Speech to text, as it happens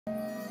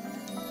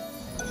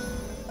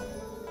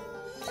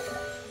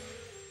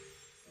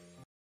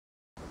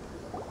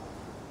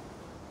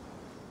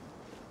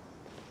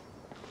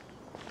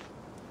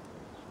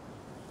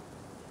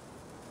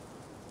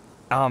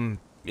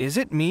Is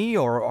it me,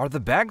 or are the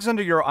bags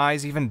under your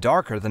eyes even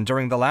darker than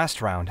during the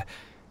last round?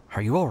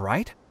 Are you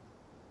alright?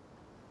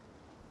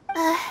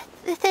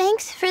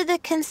 Thanks for the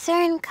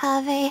concern,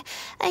 Kaveh.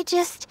 I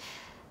just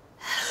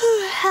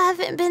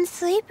haven't been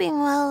sleeping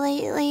well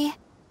lately.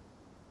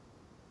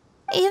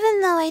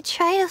 Even though I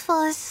try to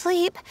fall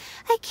asleep,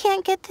 I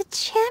can't get the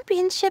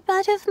championship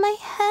out of my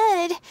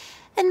head.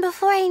 And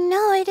before I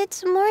know it,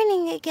 it's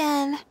morning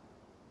again.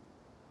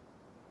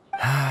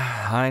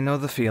 I know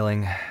the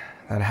feeling.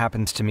 That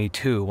happens to me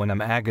too when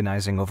I'm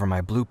agonizing over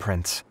my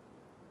blueprints.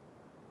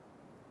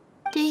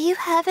 Do you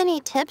have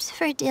any tips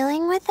for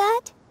dealing with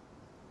that?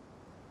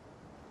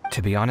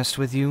 To be honest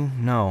with you,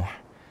 no.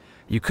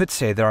 You could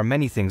say there are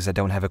many things that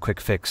don't have a quick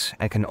fix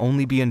and can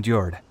only be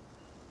endured.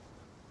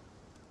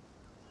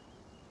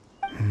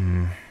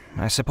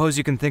 I suppose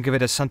you can think of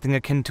it as something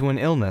akin to an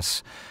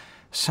illness.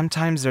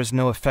 Sometimes there's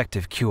no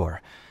effective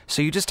cure,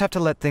 so you just have to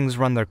let things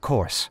run their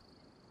course.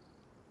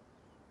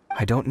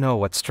 I don't know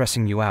what's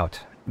stressing you out,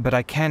 but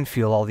I can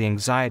feel all the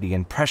anxiety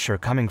and pressure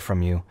coming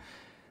from you.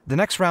 The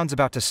next round's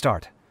about to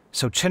start,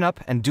 so chin up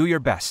and do your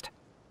best.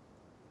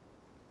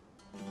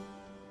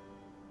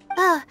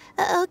 Oh,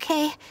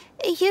 okay.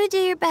 You do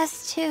your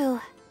best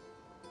too.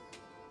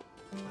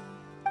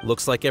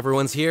 Looks like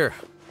everyone's here.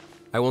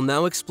 I will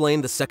now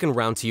explain the second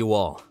round to you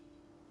all.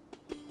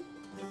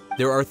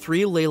 There are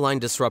 3 ley line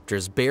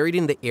disruptors buried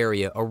in the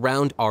area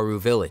around Aru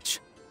village.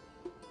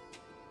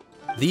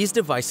 These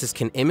devices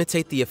can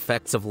imitate the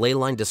effects of ley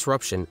line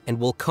disruption and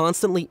will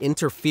constantly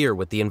interfere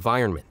with the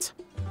environment.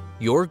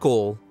 Your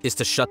goal is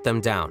to shut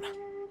them down.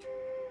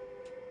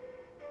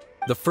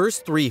 The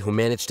first 3 who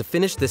manage to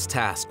finish this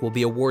task will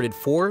be awarded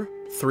 4,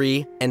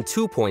 3, and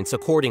 2 points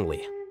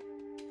accordingly.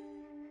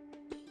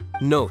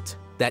 Note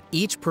that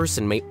each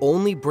person may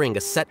only bring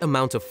a set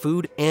amount of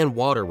food and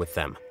water with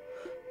them,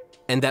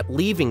 and that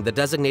leaving the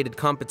designated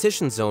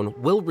competition zone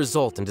will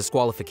result in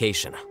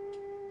disqualification.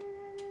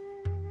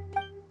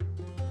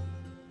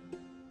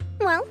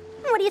 Well,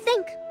 what do you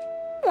think?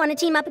 Want to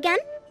team up again?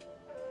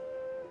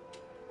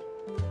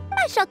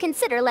 I shall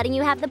consider letting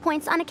you have the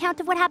points on account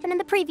of what happened in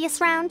the previous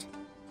round.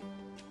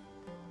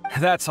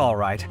 That's all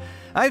right.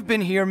 I've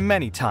been here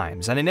many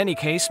times, and in any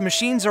case,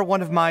 machines are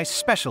one of my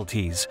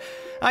specialties.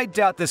 I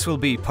doubt this will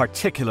be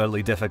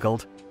particularly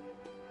difficult.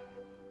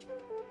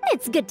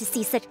 It's good to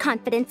see such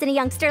confidence in a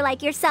youngster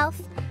like yourself.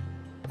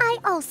 I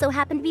also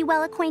happen to be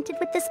well acquainted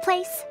with this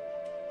place.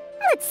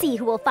 Let's see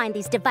who will find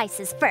these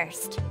devices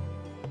first.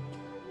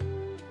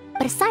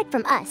 But aside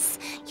from us,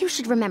 you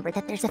should remember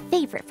that there's a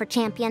favorite for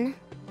Champion.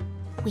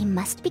 We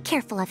must be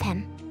careful of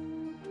him.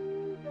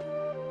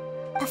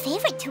 A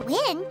favorite to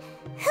win?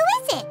 Who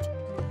is it?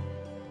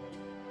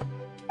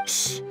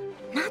 Shh!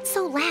 Not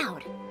so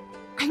loud.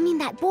 I mean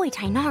that boy,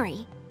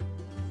 Tainari.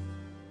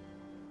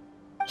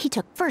 He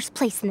took first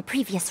place in the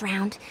previous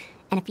round,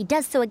 and if he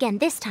does so again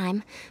this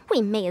time,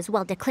 we may as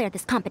well declare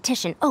this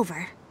competition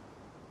over.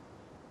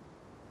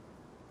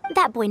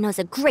 That boy knows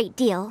a great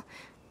deal.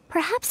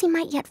 Perhaps he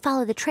might yet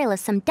follow the trail of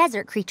some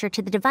desert creature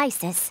to the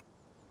devices.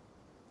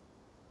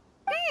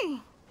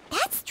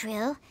 That's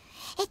true.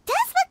 It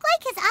does look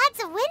like his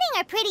odds of winning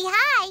are pretty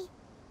high.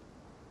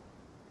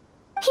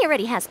 He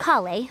already has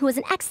Kaveh, who is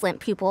an excellent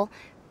pupil.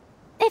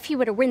 If he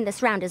were to win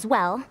this round as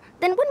well,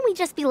 then wouldn't we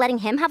just be letting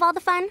him have all the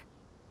fun?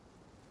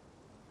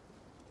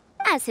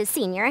 As his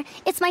senior,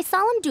 it's my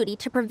solemn duty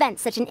to prevent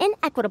such an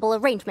inequitable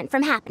arrangement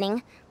from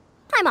happening.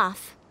 I'm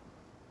off.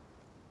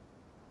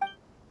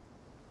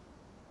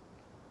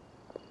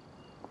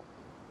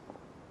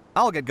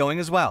 I'll get going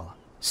as well.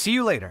 See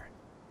you later.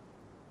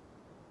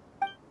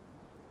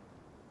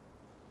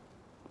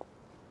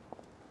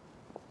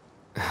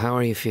 How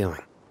are you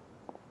feeling?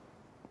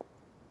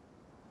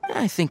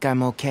 I think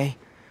I'm okay,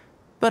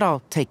 but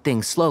I'll take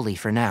things slowly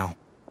for now.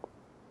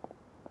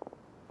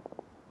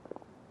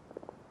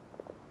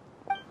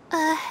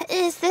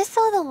 Is this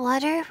all the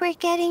water we're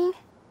getting?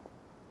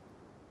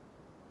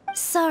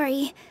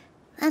 Sorry,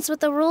 that's what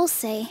the rules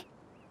say.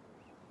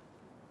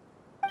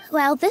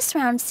 While this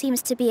round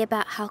seems to be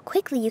about how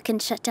quickly you can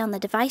shut down the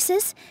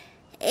devices,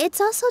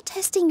 it's also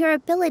testing your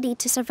ability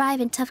to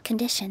survive in tough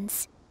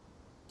conditions.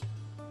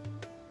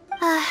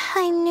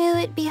 I knew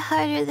it'd be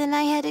harder than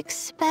I had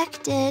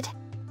expected.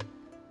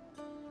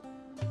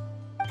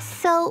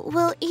 So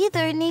we'll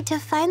either need to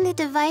find the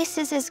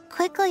devices as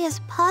quickly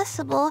as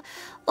possible,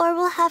 or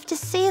we'll have to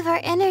save our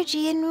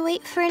energy and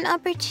wait for an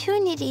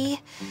opportunity.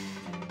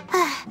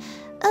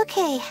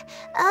 Okay,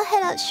 I'll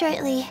head out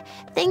shortly.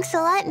 Thanks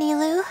a lot,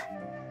 Nilou.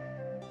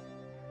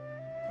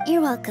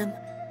 You're welcome.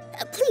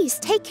 Please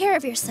take care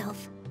of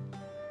yourself.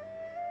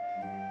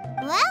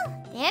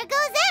 Well, there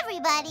goes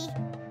everybody.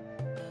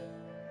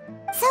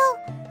 So,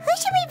 who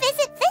should we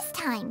visit this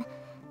time?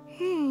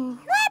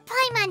 Let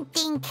Paimon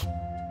think.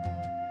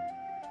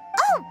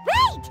 Oh,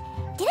 right!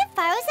 Didn't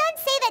Faruzan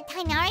say that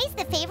Tainari's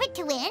the favorite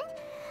to win?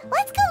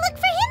 Let's go look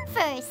for him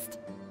first.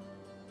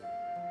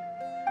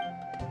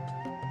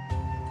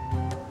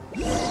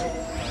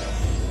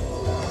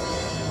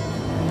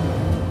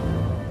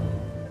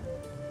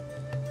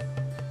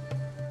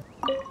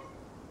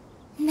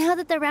 Now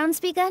that the round's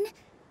begun?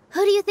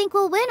 Who do you think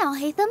will win,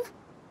 Alhaitham?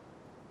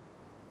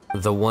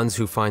 The ones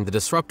who find the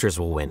disruptors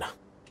will win.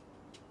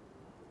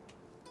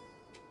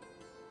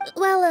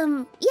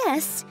 Well,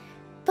 yes.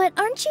 But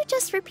aren't you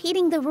just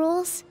repeating the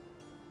rules?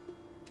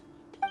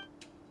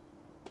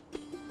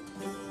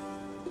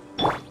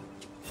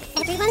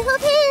 Everyone hold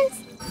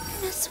hands!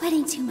 I'm not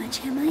sweating too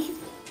much, am I?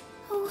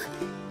 Oh,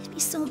 it'd be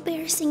so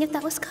embarrassing if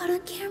that was caught on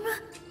camera.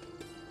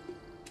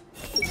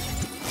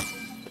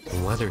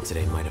 The weather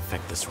today might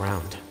affect this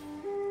round.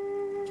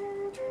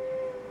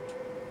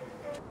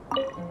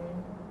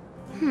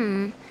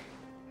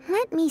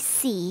 Let me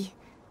see.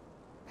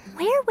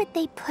 Where would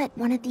they put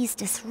one of these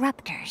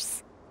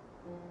disruptors?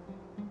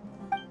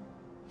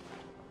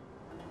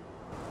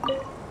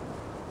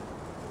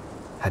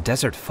 A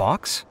desert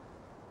fox?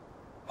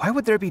 Why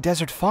would there be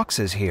desert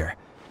foxes here?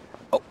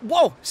 Oh,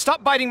 whoa!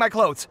 Stop biting my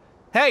clothes!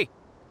 Hey!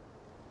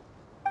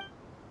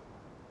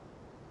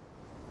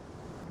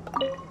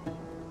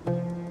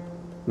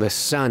 The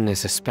sun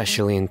is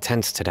especially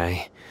intense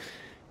today.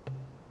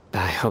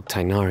 I hope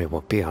Tighnari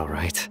will be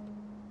alright.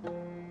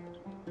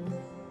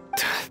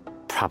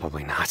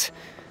 Probably not.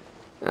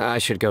 I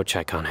should go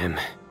check on him.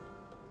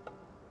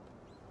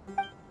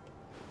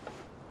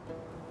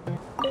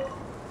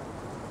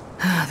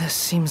 This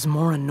seems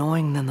more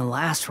annoying than the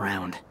last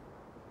round.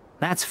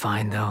 That's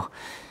fine, though.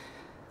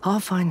 I'll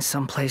find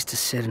some place to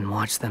sit and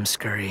watch them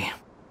scurry.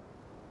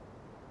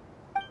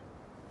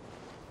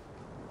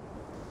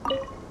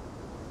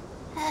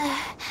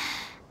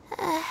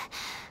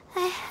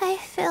 I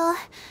feel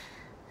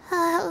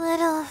a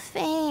little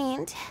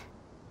faint.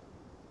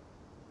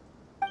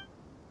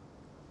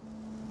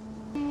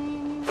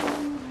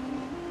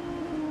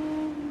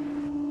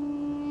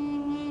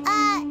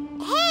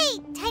 Hey,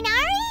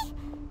 Tighnari?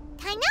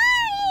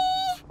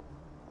 Tighnari!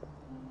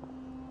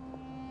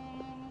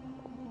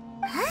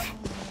 Huh?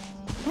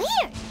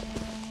 Weird.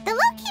 The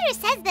locator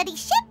says that he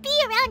should be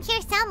around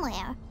here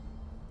somewhere.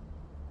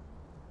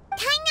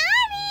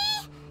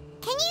 Tighnari!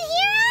 Can you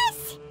hear us?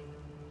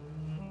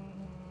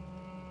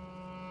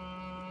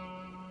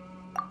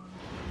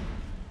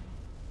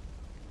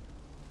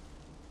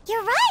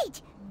 You're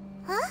right!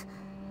 Huh?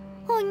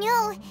 Oh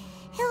no,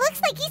 it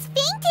looks like he's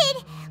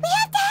fainted! We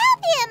have to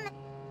help him!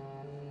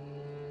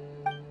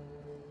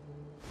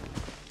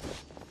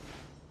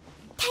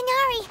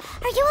 Tighnari,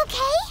 are you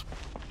okay?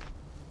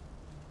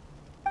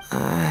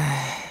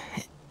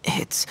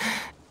 It's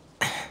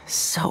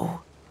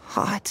so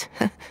hot.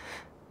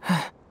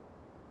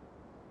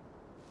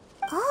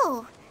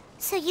 Oh,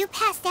 so you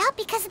passed out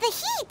because of the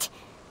heat?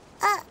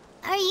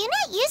 Are you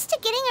not used to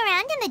getting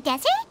around in the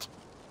desert?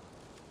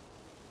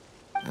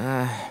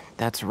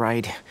 That's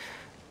right.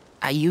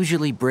 I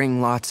usually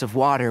bring lots of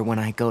water when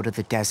I go to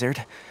the desert,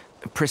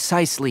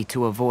 precisely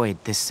to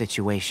avoid this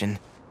situation.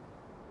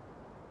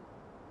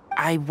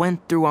 I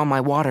went through all my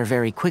water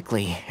very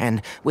quickly,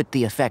 and with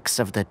the effects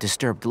of the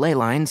disturbed ley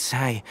lines,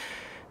 I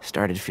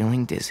started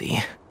feeling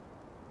dizzy.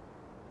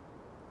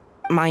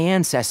 My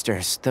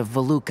ancestors, the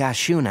Valuk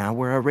Ashuna,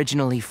 were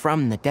originally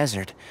from the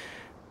desert.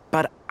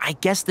 But I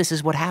guess this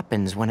is what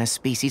happens when a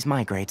species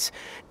migrates.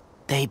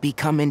 They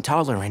become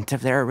intolerant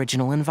of their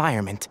original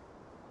environment.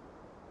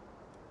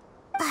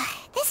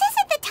 This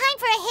isn't the time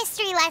for a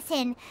history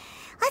lesson.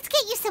 Let's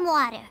get you some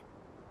water.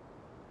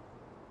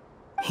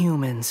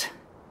 Humans.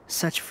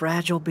 Such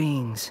fragile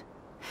beings.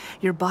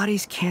 Your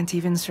bodies can't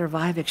even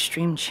survive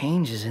extreme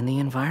changes in the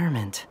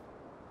environment.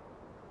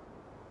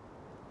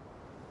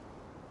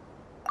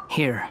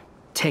 Here,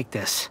 take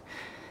this.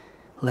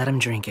 Let him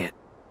drink it.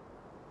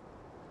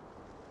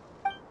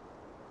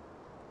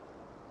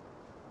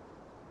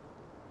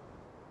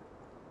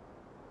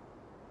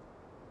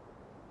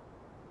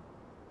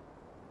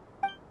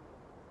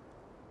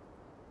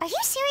 Are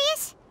you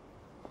serious?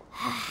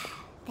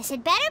 This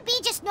had better be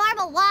just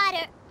normal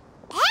water.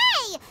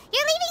 Hey!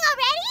 You're leaving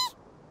already?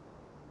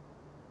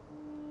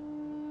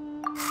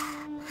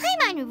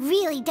 Paimon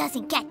really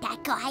doesn't get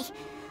that guy.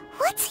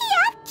 What's he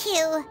up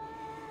to?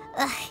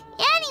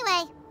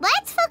 Anyway,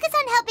 let's focus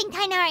on helping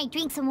Tighnari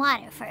drink some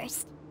water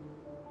first.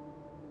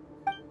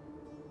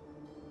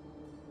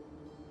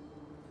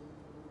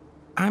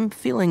 I'm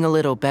feeling a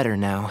little better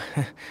now.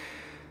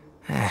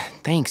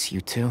 Thanks, you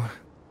two.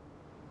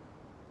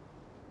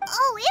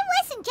 Oh, it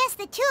wasn't just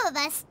the two of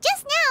us.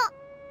 Just now...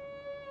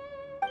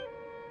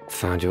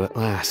 Found you at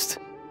last.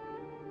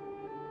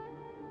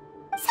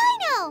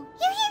 Sino,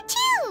 you're here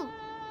too!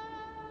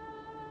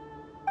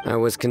 I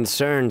was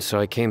concerned, so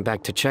I came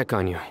back to check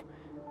on you.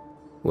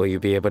 Will you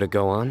be able to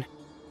go on?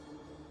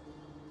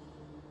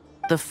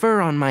 The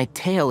fur on my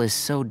tail is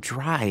so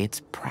dry,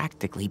 it's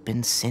practically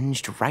been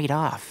singed right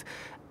off.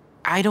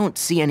 I don't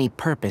see any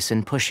purpose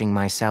in pushing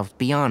myself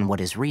beyond what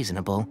is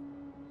reasonable.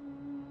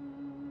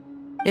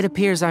 It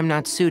appears I'm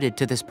not suited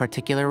to this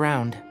particular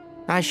round.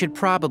 I should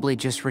probably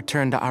just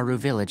return to Aru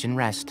Village and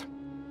rest.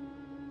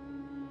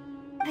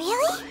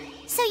 Really?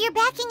 So you're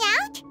backing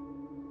out?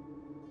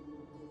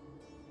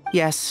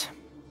 Yes.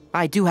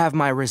 I do have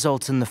my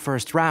results in the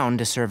first round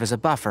to serve as a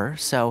buffer,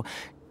 so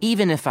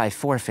Even if I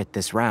forfeit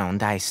this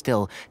round, I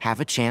still have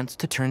a chance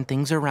to turn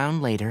things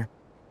around later.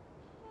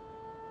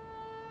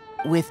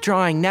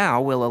 Withdrawing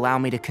now will allow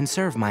me to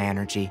conserve my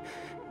energy.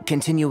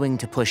 Continuing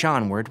to push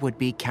onward would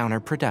be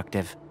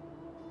counterproductive.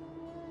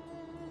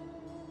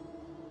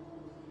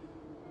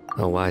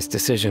 A wise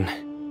decision.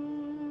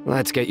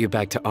 Let's get you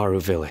back to Aru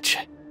Village.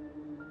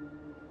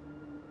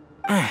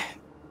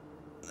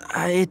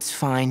 It's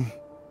fine.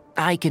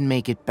 I can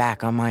make it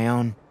back on my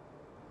own.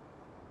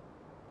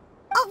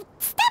 Oh,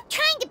 stop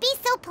trying to be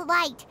so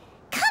polite.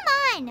 Come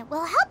on,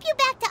 we'll help you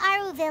back to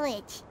Aru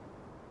Village.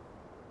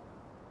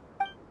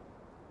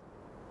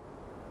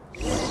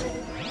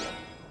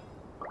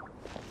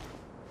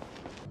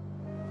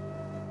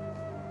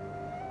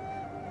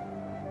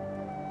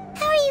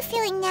 How are you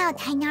feeling now,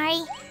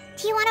 Tighnari?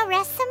 Do you want to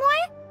rest some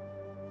more?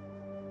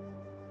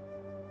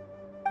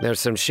 There's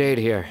some shade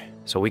here,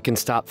 so we can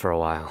stop for a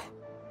while.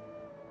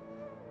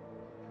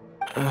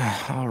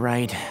 All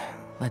right,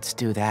 let's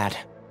do that.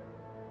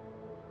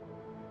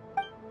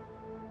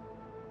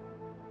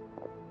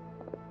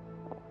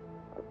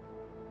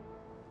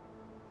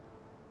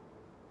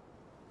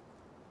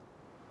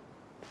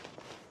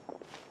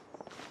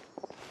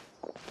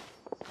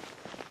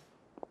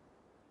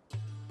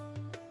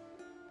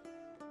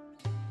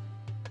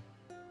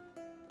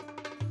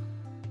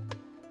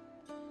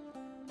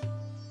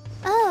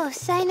 Oh,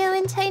 Cyno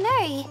and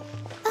Tighnari.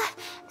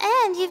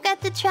 And you've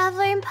got the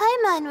Traveler and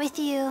Paimon with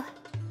you.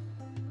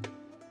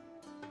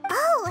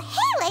 Oh,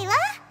 hey,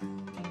 Layla!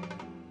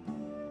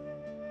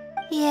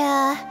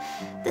 Yeah,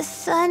 the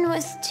sun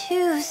was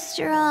too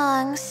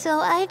strong, so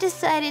I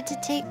decided to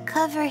take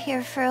cover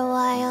here for a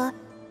while.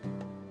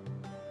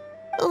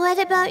 What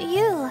about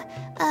you?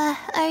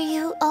 Are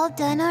you all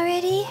done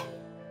already?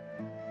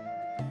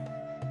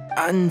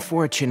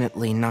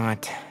 Unfortunately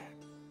not.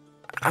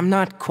 I'm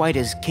not quite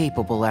as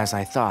capable as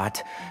I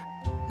thought.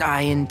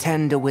 I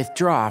intend to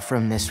withdraw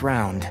from this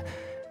round.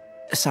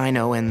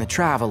 Cyno and the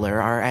Traveler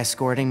are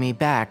escorting me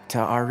back to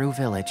Aru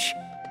Village.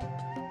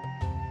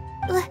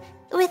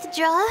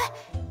 Withdraw?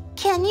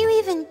 Can you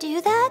even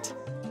do that?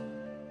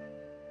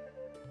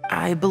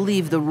 I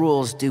believe the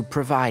rules do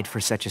provide for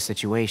such a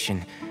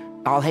situation.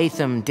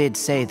 Alhaitham did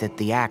say that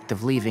the act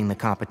of leaving the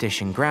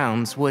competition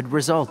grounds would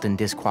result in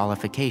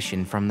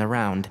disqualification from the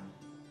round.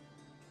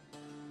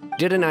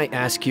 Didn't I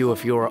ask you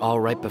if you were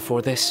alright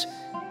before this?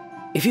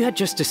 If you had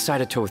just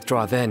decided to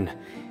withdraw then,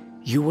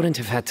 you wouldn't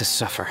have had to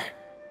suffer.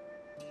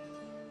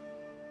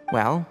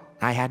 Well,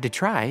 I had to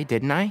try,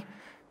 didn't I?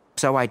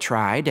 So I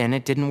tried, and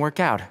it didn't work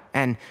out,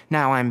 and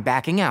now I'm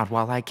backing out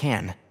while I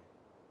can.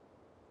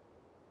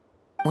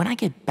 When I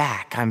get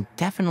back, I'm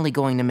definitely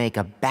going to make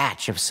a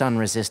batch of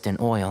sun-resistant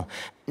oil.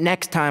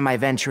 Next time I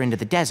venture into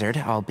the desert,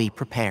 I'll be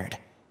prepared.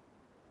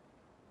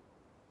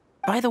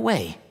 By the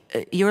way,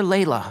 you're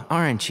Layla,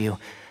 aren't you?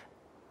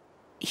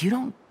 You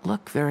don't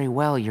look very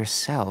well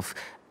yourself.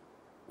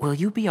 Will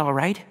you be all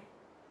right?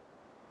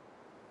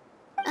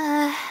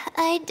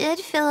 I did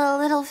feel a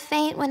little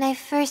faint when I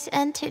first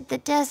entered the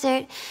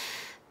desert,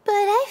 but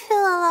I feel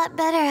a lot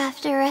better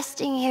after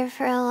resting here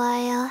for a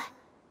while.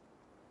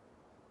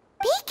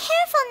 Be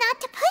careful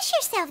not to push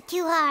yourself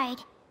too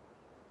hard.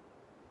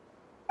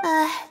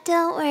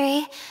 Don't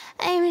worry.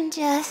 I'm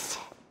just...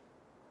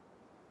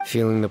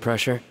 Feeling the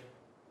pressure?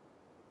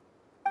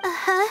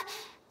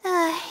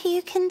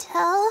 You can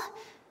tell?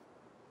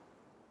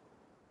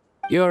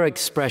 Your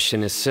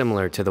expression is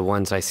similar to the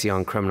ones I see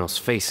on criminals'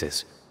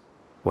 faces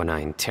when I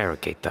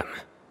interrogate them.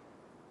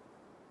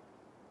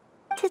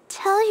 To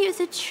tell you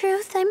the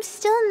truth, I'm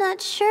still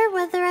not sure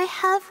whether I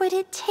have what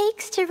it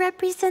takes to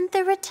represent the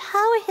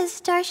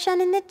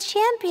Interdarshan in the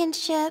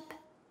championship.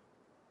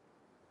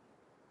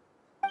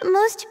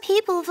 Most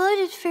people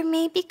voted for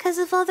me because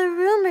of all the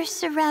rumors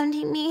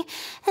surrounding me,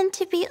 and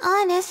to be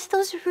honest,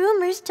 those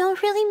rumors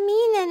don't really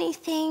mean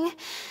anything.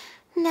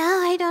 Now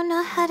I don't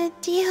know how to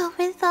deal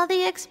with all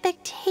the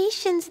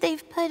expectations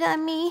they've put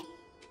on me.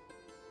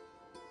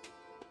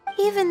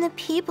 Even the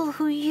people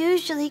who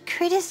usually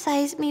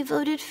criticize me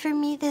voted for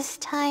me this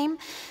time.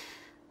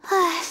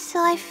 So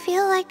I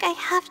feel like I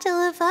have to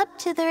live up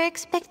to their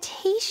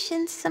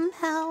expectations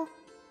somehow.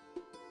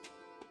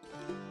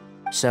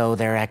 So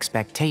their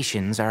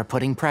expectations are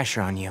putting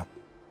pressure on you.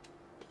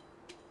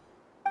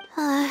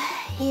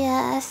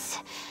 Yes.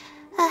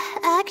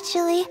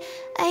 Actually,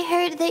 I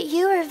heard that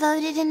you were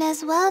voted in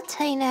as well,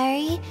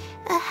 Tighnari.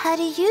 How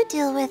do you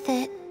deal with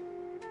it?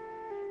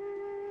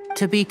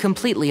 To be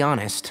completely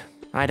honest,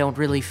 I don't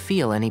really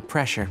feel any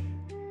pressure.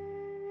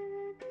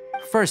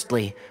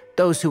 Firstly,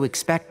 those who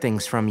expect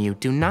things from you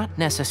do not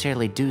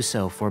necessarily do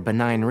so for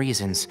benign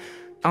reasons.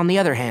 On the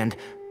other hand,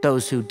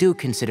 those who do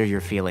consider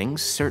your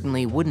feelings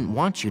certainly wouldn't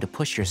want you to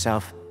push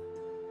yourself.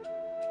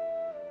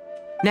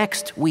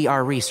 Next, we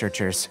are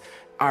researchers.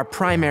 Our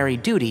primary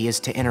duty is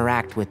to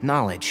interact with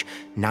knowledge,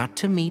 not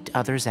to meet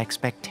others'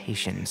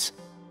 expectations.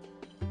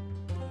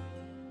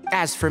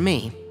 As for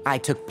me, I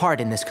took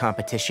part in this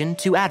competition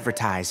to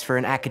advertise for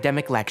an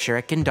academic lecture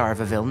at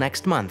Gandharvaville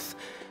next month.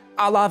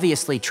 I'll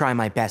obviously try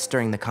my best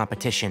during the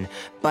competition,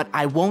 but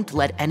I won't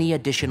let any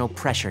additional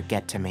pressure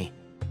get to me.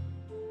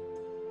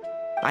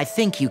 I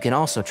think you can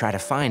also try to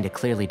find a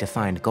clearly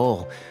defined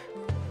goal.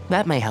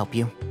 That may help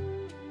you.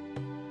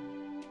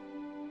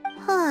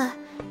 Huh.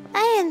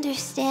 I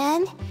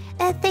understand.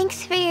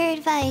 Thanks for your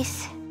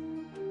advice.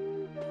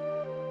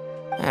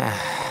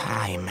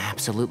 I'm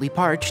absolutely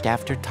parched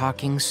after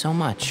talking so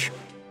much.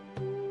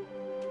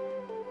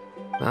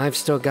 I've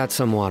still got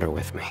some water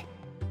with me.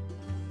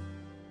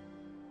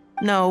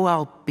 No,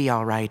 I'll be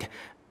all right.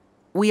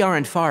 We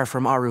aren't far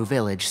from Aru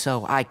Village,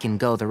 so I can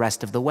go the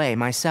rest of the way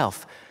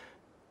myself.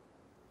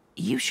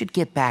 You should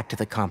get back to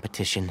the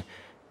competition.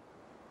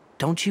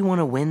 Don't you want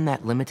to win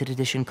that limited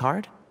edition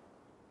card?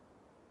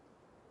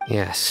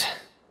 Yes.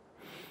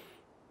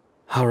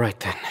 All right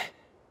then.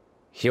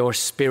 Your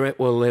spirit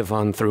will live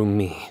on through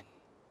me.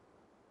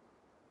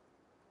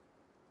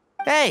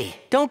 Hey,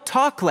 don't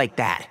talk like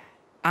that.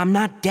 I'm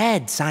not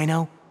dead,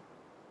 Sino.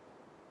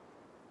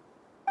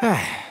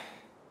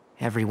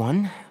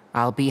 Everyone,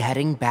 I'll be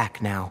heading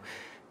back now.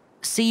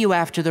 See you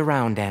after the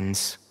round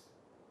ends.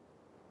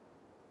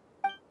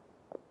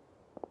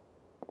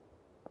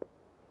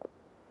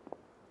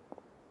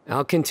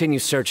 I'll continue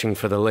searching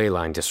for the ley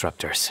line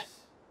disruptors.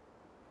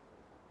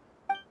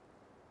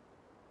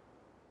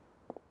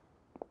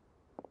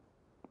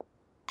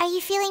 Are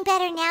you feeling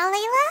better now,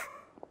 Layla?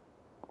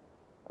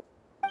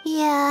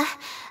 Yeah,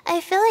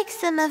 I feel like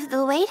some of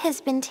the weight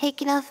has been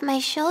taken off my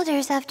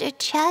shoulders after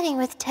chatting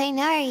with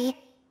Tighnari.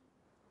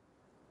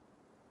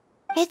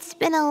 It's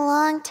been a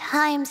long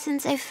time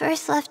since I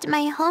first left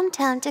my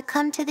hometown to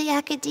come to the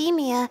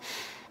academia,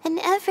 and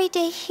every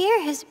day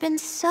here has been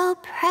so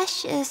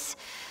precious.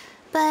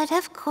 But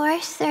of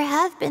course, there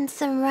have been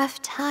some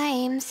rough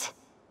times.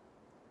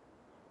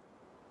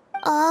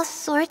 All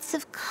sorts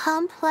of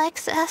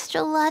complex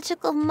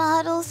astrological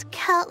models,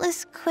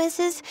 countless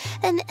quizzes,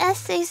 and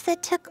essays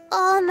that took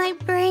all my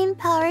brain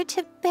power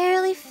to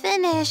barely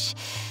finish.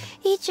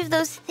 Each of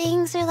those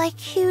things are like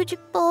huge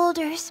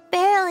boulders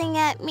barreling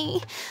at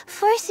me,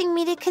 forcing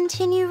me to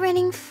continue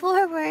running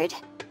forward.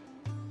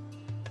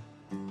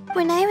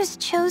 When I was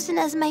chosen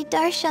as my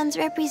Darshan's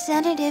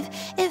representative,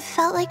 it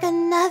felt like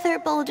another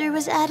boulder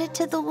was added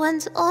to the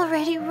ones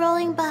already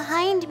rolling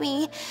behind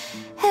me.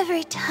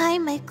 Every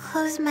time I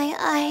close my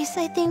eyes,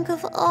 I think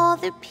of all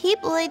the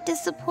people I'd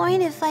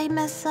disappoint if I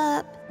mess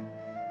up.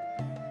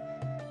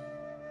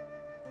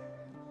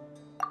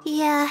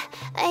 Yeah,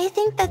 I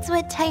think that's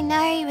what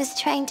Tighnari was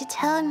trying to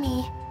tell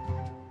me.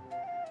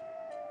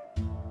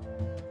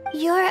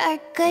 You're our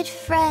good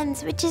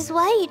friends, which is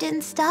why you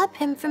didn't stop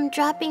him from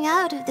dropping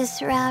out of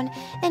this round,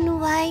 and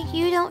why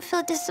you don't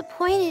feel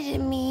disappointed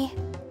in me.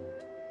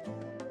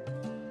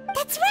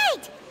 That's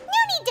right! No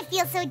need to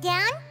feel so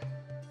down!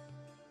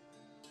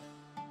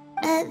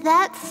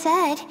 That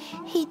said,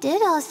 he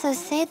did also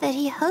say that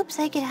he hopes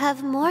I could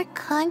have more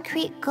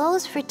concrete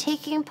goals for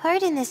taking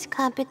part in this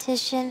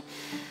competition.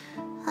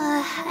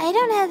 I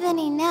don't have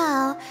any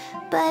now,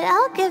 but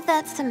I'll give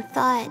that some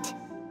thought.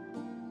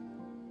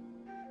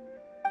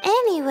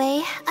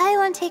 Anyway, I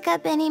won't take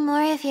up any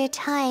more of your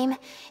time.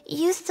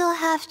 You still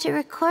have to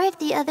record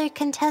the other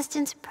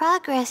contestants'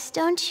 progress,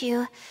 don't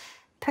you?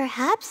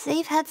 Perhaps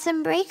they've had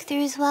some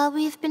breakthroughs while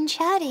we've been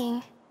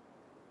chatting.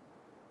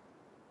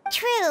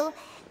 True.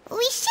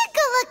 We should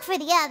go look for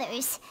the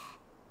others.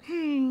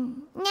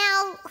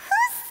 Now,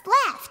 who's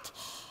left?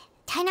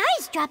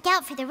 Tighnari's dropped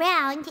out for the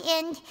round,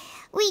 and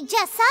we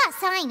just saw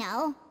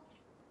Sino.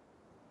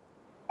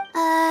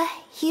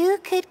 You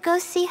could go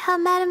see how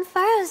Madame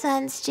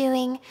Farozan's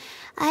doing.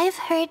 I've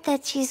heard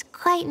that she's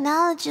quite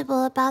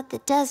knowledgeable about the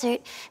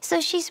desert, so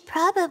she's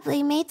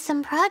probably made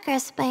some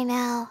progress by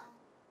now.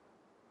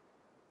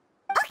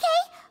 Okay,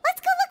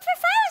 let's go look for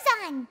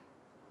Farozan!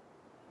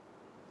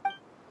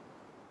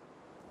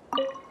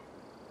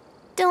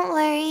 Don't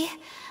worry,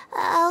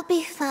 I'll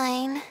be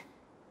fine.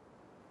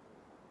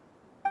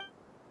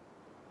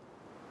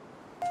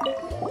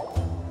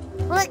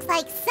 Looks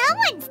like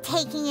someone's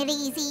taking it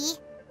easy.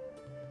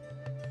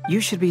 You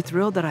should be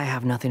thrilled that I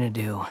have nothing to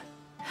do.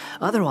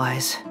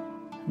 Otherwise,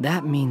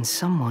 that means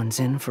someone's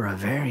in for a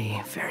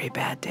very, very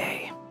bad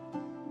day.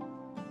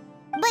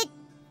 But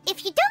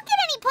if you don't get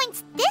any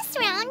points this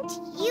round,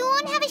 you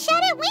won't have a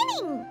shot at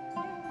winning.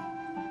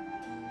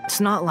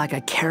 It's not like I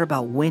care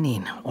about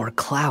winning or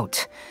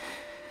clout.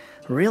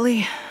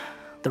 Really,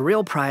 the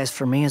real prize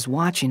for me is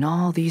watching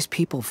all these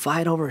people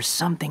fight over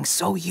something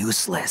so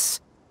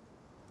useless.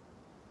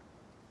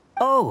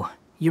 Oh,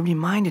 you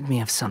reminded me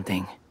of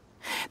something.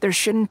 There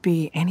shouldn't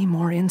be any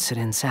more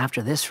incidents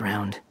after this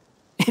round.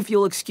 If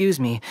you'll excuse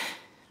me,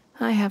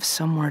 I have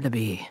somewhere to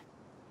be.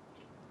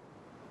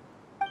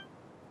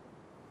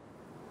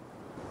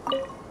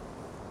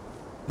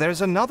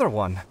 There's another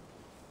one.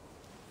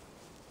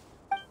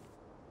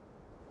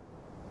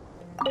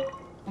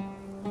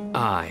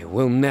 I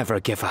will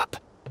never give up.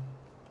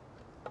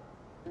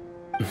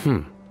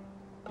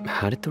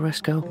 How did the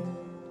rest go?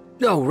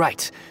 Oh,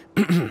 right.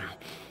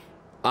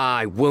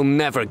 I will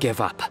never give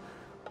up.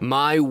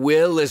 My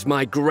will is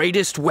my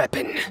greatest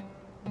weapon.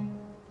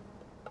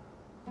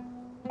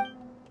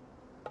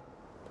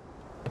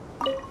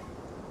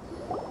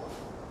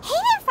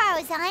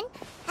 Faruzan.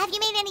 Have you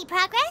made any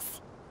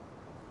progress?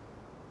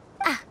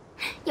 Ah,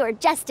 you're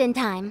just in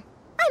time.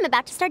 I'm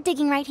about to start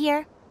digging right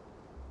here.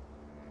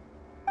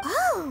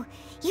 Oh,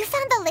 you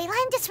found the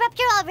leyline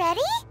disruptor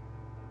already?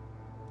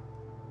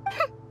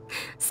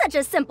 Such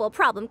a simple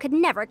problem could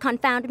never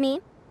confound me.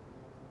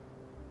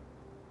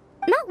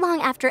 Not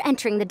long after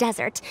entering the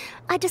desert,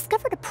 I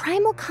discovered a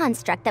primal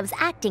construct that was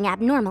acting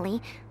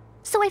abnormally,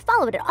 so I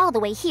followed it all the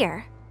way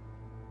here.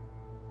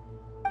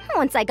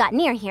 Once I got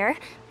near here,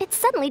 it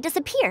suddenly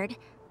disappeared.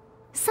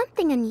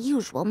 Something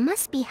unusual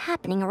must be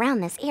happening around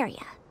this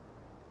area.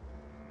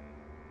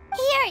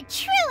 You're a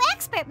true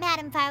expert,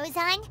 Madam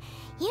Faruzan.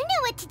 You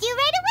knew what to do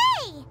right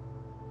away.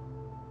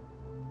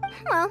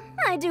 Well,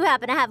 I do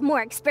happen to have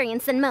more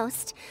experience than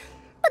most.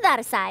 But that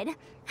aside,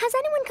 has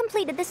anyone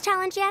completed this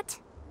challenge yet?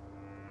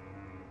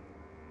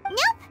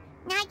 Nope,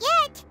 not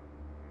yet.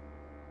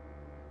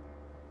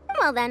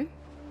 Well then,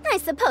 I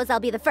suppose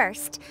I'll be the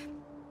first.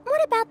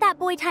 What about that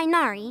boy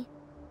Tainari?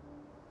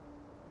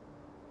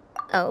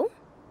 Oh?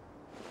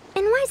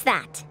 And why's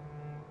that?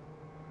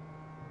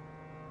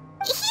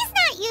 He's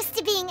not used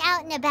to being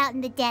out and about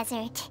in the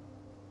desert.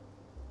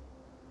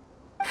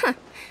 Huh.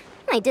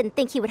 I didn't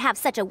think he would have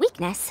such a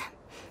weakness.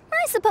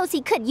 I suppose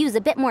he could use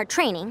a bit more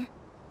training.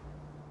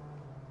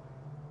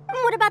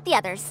 What about the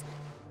others?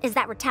 Is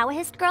that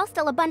Ratawahist girl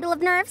still a bundle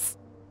of nerves?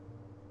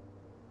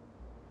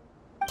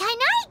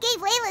 Tainari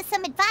gave Layla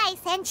some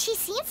advice, and she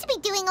seems to be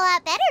doing a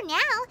lot better now.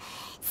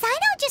 Sino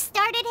just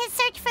started his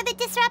search for the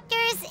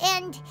disruptors,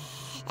 and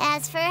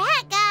as for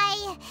that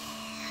guy,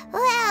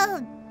 well,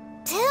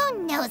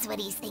 who knows what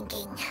he's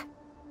thinking.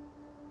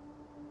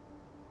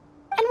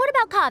 And what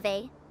about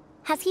Kaveh?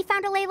 Has he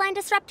found a leyline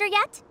disruptor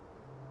yet?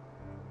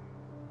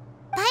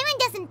 Paimon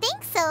doesn't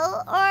think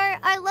so, or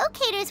our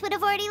locators would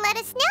have already let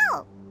us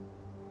know.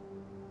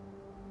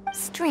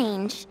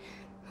 Strange.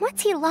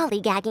 What's he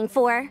lollygagging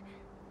for?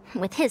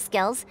 With his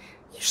skills,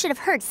 you should have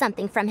heard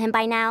something from him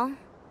by now.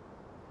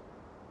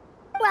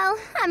 Well,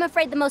 I'm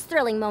afraid the most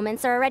thrilling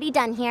moments are already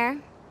done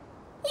here.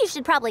 You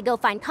should probably go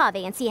find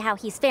Kaveh and see how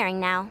he's faring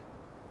now.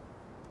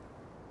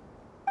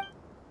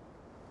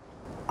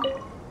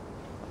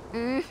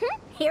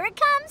 Here it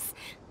comes.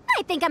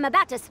 I think I'm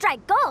about to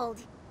strike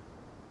gold.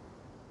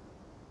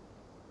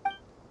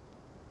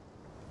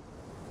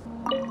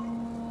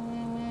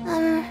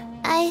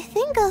 I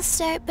think I'll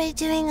start by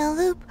doing a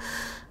loop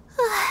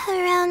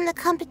around the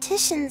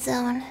competition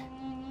zone.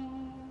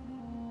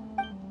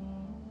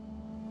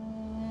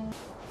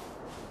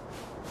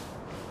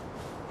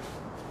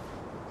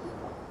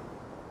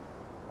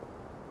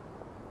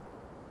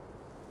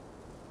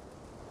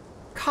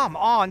 Come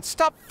on,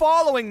 stop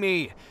following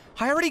me!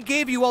 I already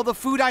gave you all the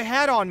food I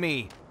had on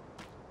me.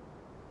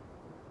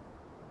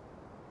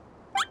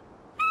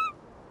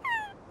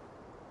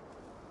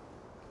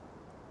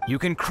 You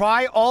can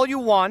cry all you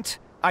want.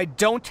 I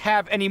don't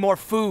have any more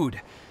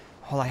food.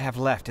 All I have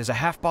left is a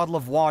half bottle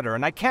of water,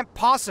 and I can't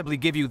possibly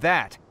give you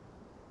that.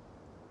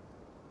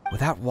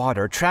 Without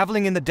water,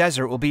 traveling in the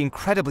desert will be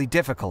incredibly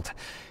difficult,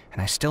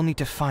 and I still need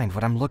to find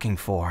what I'm looking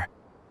for.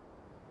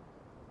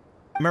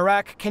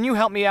 Merak, can you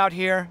help me out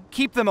here?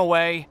 Keep them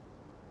away.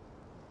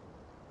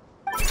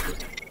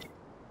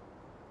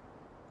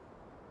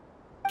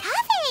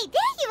 Kaveh,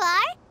 there you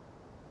are!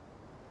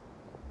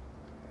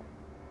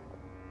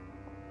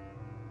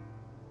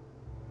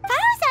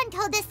 Faruzan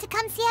told us to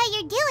come see how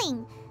you're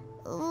doing.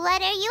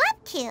 What are you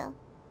up to?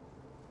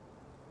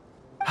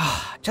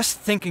 Just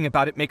thinking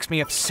about it makes me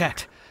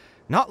upset.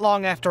 Not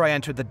long after I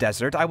entered the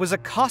desert, I was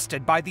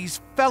accosted by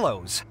these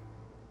fellows.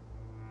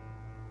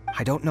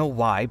 I don't know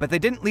why, but they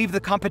didn't leave the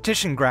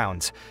competition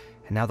grounds,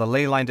 and now the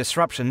leyline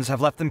disruptions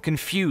have left them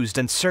confused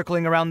and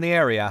circling around the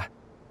area.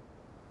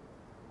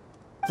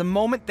 The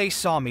moment they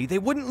saw me, they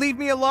wouldn't leave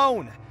me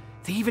alone.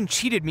 They even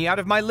cheated me out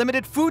of my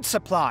limited food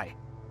supply.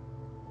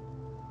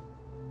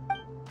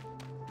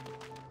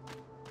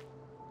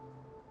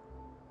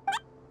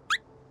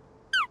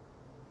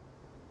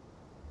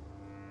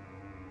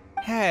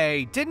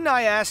 Hey, didn't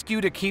I ask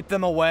you to keep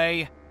them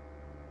away?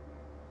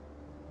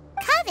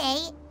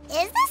 Kaveh,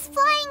 is this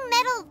flying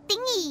metal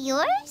thingy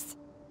yours?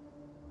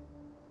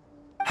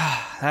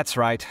 That's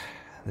right.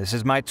 This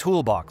is my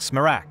toolbox,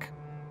 Merak.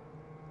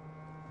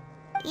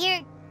 Your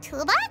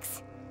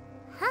toolbox?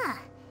 Huh.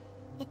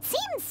 It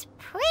seems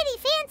pretty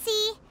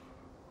fancy.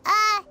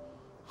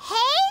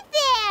 Hey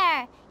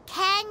there!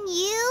 Can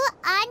you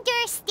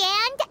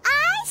understand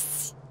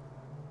us?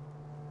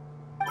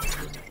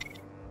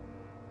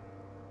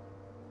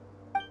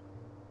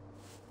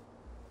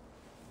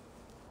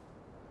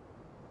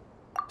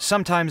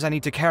 Sometimes I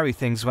need to carry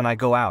things when I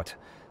go out,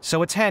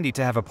 so it's handy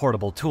to have a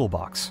portable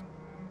toolbox.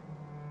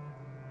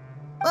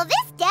 Well,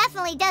 this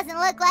definitely doesn't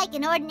look like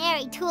an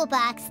ordinary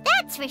toolbox,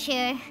 that's for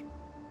sure.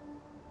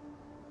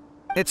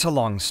 It's a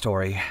long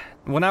story.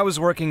 When I was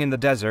working in the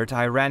desert,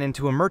 I ran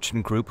into a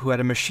merchant group who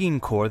had a machine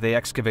core they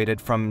excavated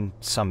from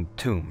some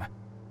tomb.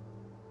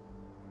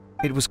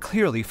 It was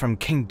clearly from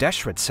King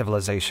Deshret's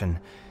civilization.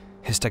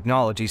 His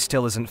technology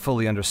still isn't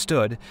fully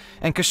understood,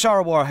 and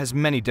Ksharawar has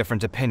many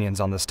different opinions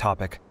on this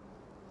topic.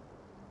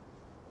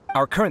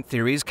 Our current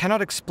theories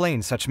cannot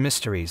explain such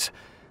mysteries.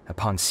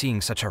 Upon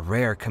seeing such a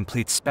rare,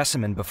 complete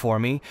specimen before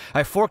me,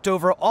 I forked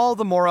over all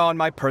the mora on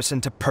my person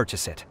to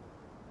purchase it.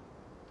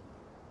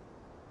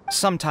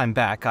 Some time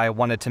back, I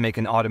wanted to make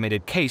an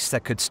automated case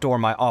that could store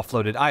my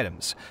offloaded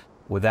items.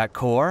 With that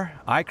core,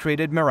 I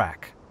created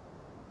Mirak.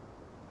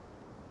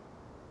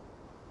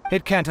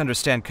 It can't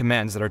understand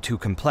commands that are too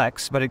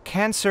complex, but it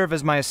can serve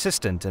as my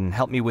assistant and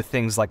help me with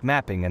things like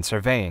mapping and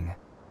surveying.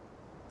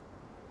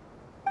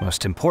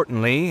 Most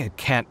importantly, it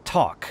can't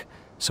talk,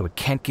 so it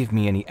can't give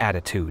me any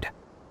attitude.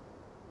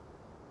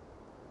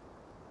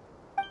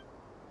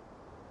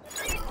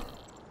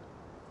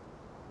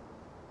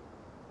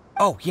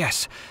 Oh,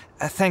 yes.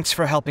 Thanks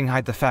for helping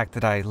hide the fact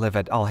that I live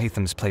at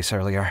Alhatham's place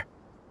earlier.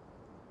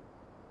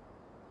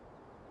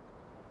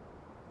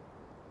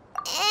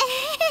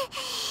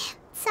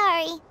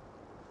 Sorry.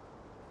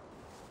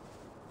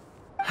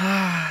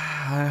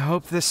 I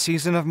hope this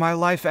season of my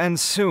life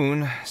ends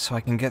soon, so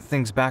I can get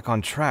things back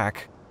on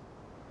track.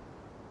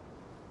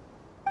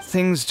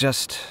 Things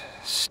just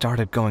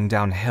started going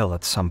downhill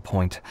at some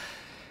point.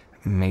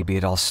 Maybe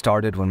it all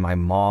started when my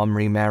mom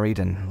remarried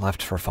and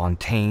left for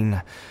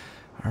Fontaine.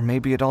 Or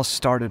maybe it all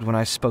started when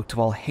I spoke to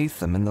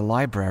Alhatham in the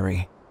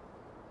library.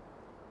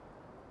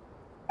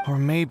 Or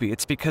maybe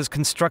it's because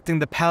constructing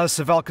the Palace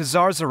of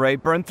Alcazar's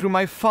burned through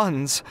my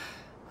funds.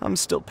 I'm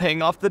still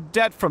paying off the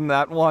debt from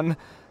that one.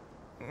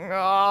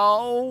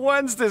 Oh,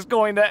 when's this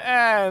going to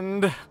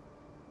end?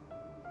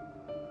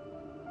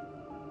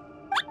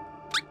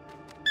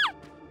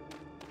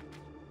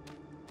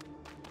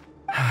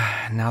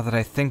 Now that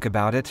I think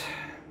about it,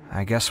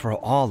 I guess we're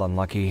all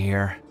unlucky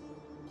here.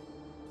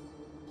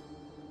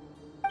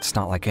 It's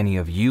not like any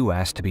of you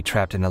asked to be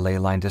trapped in a ley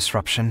line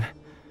disruption.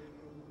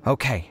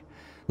 Okay,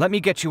 let me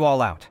get you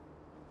all out.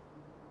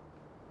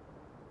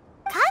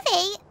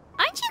 Kaveh,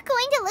 aren't you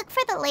going to look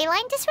for the ley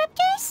line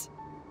disruptors?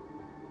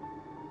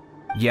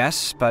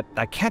 Yes, but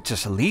I can't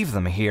just leave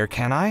them here,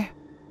 can I?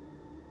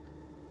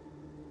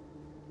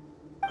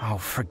 Oh,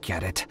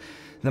 forget it.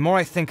 The more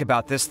I think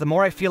about this, the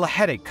more I feel a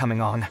headache coming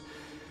on.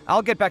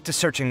 I'll get back to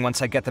searching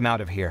once I get them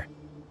out of here.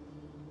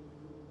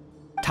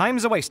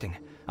 Time's a-wasting.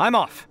 I'm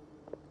off.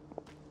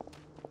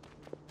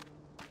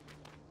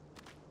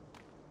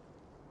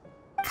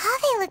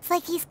 Kaveh looks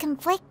like he's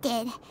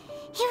conflicted.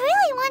 He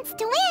really wants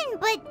to win,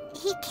 but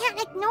he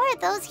can't ignore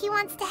those he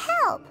wants to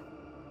help.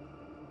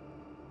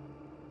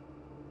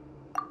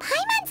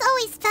 Paimon's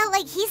always felt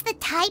like he's the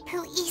type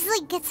who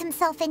easily gets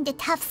himself into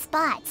tough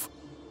spots.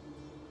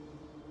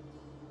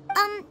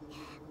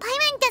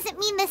 Paimon doesn't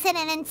mean this in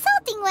an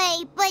insulting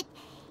way, but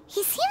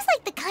he seems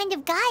like the kind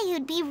of guy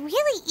who'd be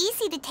really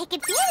easy to take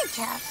advantage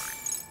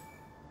of.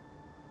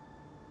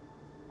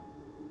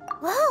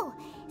 Whoa,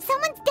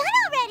 someone's done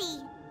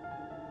already!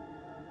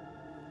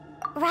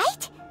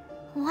 Right?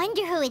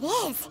 Wonder who it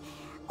is.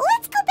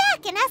 Let's go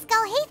back and ask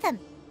Alhatham.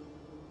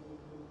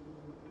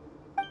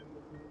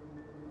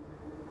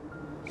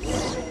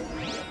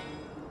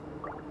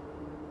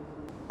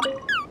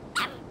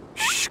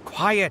 Shh,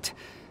 quiet!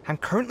 I'm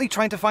currently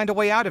trying to find a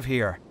way out of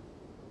here.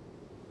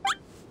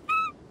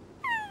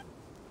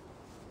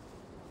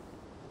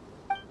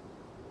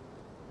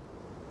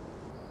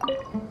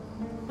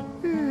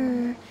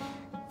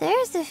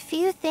 There's a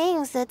few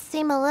things that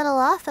seem a little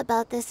off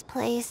about this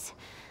place.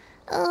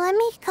 Let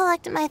me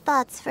collect my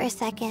thoughts for a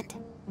second.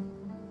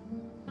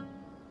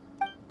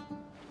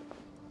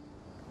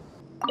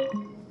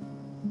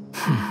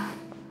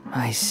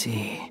 I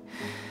see.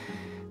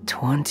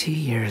 20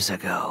 years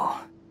ago.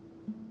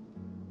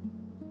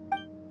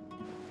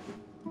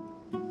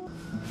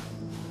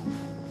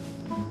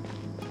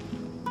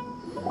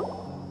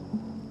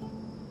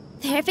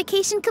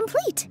 Verification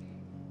complete.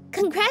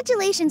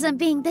 Congratulations on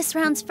being this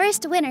round's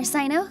first winner,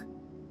 Sino.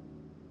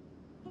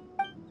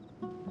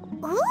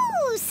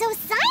 Ooh, so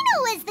Sino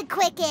was the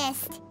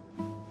quickest!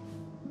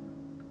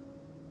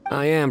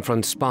 I am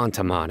from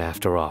Spontamod,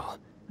 after all.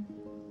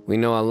 We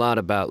know a lot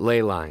about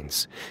ley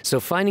lines, so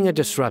finding a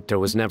disruptor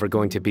was never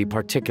going to be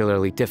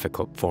particularly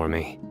difficult for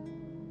me.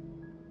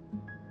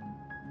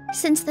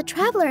 Since the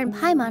Traveler and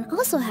Paimon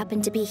also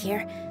happen to be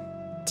here,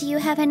 do you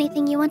have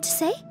anything you want to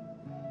say?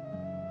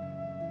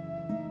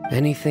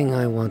 Anything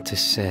I want to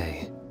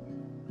say?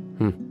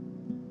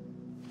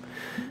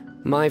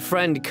 My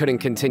friend couldn't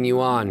continue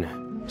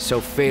on,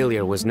 so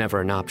failure was never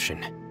an option.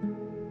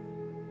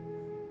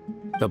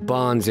 The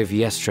bonds of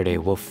yesterday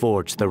will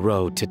forge the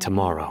road to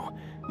tomorrow.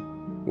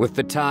 With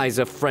the ties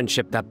of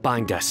friendship that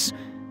bind us,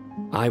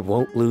 I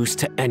won't lose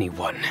to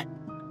anyone.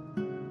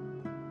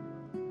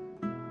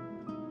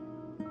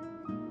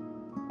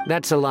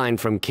 That's a line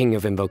from King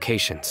of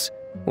Invocations,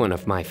 one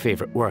of my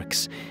favorite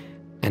works,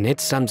 and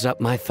it sums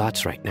up my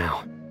thoughts right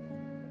now.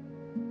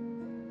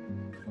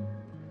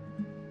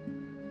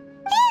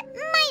 It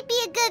might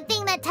be a good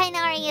thing that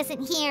Tighnari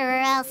isn't here, or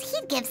else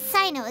he'd give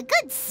Sino a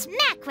good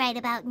smack right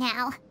about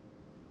now.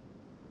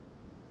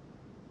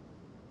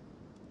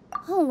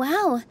 Oh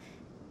wow,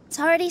 it's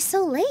already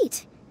so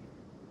late.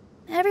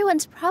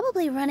 Everyone's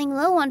probably running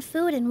low on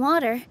food and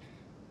water.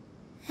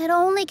 It'll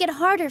only get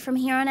harder from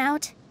here on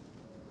out.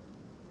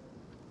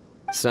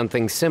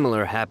 Something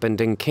similar happened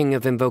in King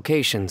of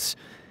Invocations.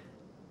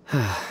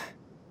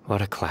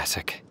 What a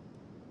classic.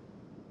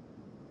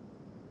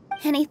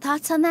 Any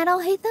thoughts on that,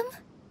 Alhaitham?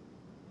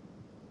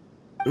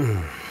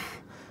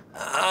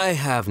 I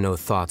have no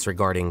thoughts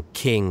regarding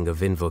King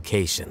of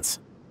Invocations.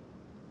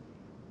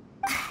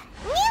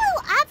 Nero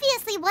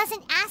obviously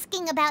wasn't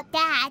asking about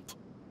that.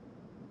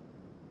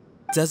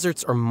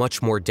 Deserts are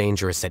much more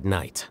dangerous at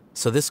night,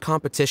 so this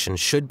competition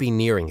should be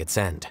nearing its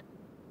end.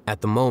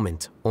 At the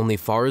moment, only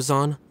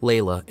Farazan,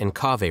 Layla, and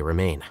Kaveh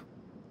remain.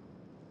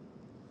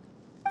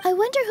 I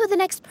wonder who the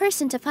next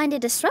person to find a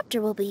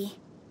disruptor will be.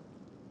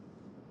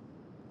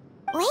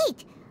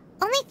 Wait,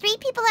 only 3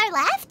 people are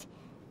left?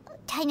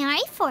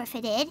 Tighnari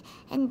forfeited,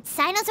 and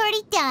Sino's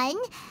already done.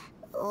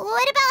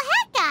 What about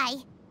Hat Guy?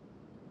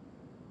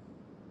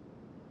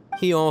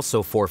 He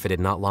also forfeited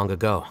not long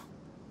ago.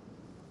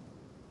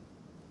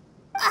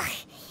 Ugh,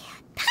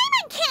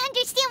 Paimon can't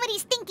understand what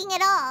he's thinking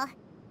at all.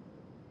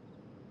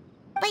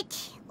 But,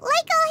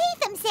 like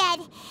Alhaitham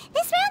said,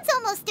 this round's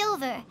almost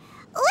over.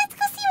 Let's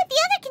go see what the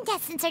other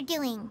contestants are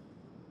doing.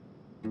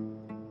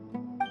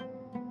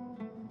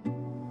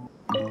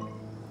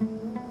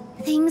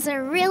 Things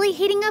are really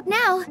heating up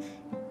now.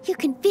 You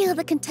can feel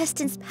the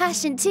contestants'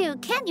 passion too,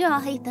 can't you,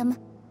 Alhaitham?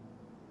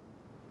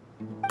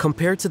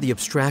 Compared to the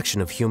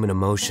abstraction of human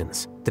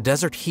emotions, the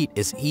desert heat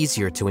is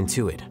easier to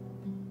intuit.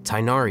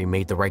 Tighnari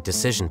made the right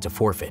decision to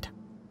forfeit.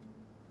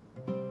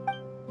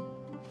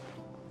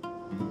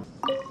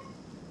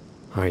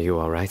 Are you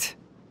alright?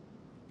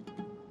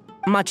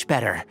 Much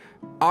better.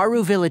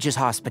 Aru Village's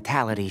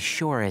hospitality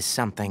sure is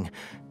something.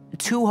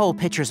 2 whole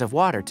pitchers of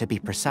water, to be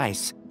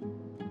precise.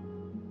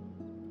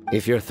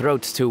 If your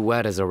throat's too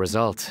wet as a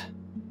result,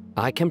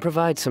 I can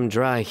provide some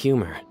dry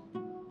humor.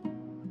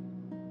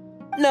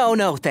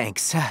 No,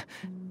 thanks.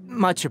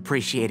 Much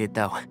appreciated,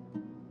 though.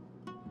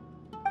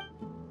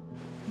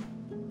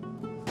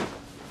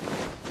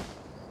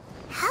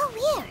 How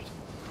weird.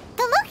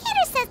 The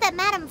locator says that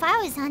Madame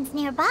Farazan's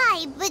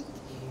nearby, but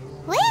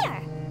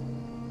where?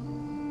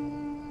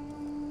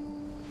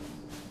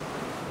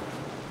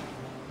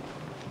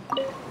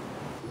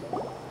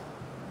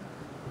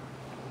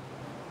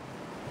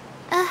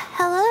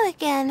 Hello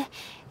again.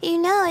 You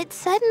know, it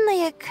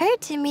suddenly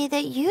occurred to me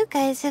that you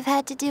guys have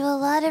had to do a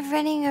lot of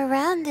running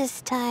around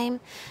this time.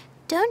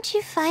 Don't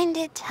you find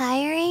it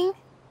tiring?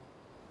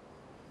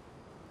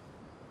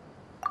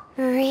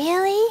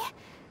 Really?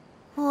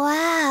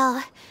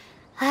 Wow.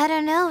 I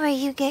don't know where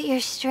you get your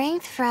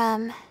strength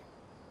from.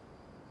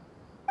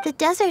 The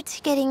desert's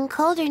getting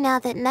colder now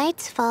that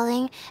night's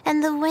falling,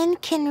 and the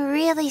wind can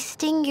really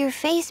sting your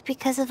face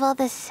because of all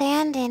the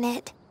sand in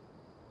it.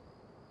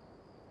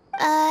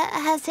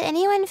 Has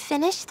anyone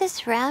finished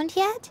this round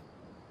yet?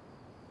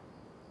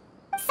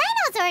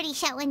 Sino's already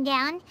shut one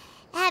down.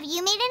 Have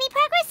you made any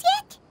progress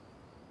yet?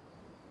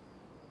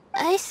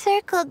 I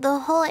circled the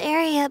whole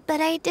area,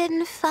 but I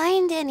didn't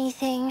find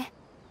anything.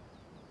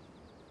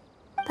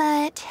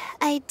 But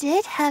I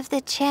did have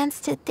the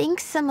chance to think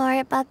some more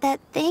about that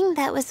thing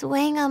that was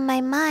weighing on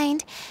my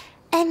mind,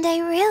 and I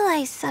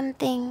realized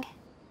something.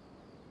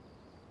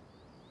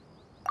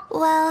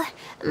 Well,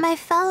 my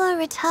fellow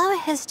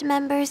Ritawahist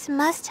members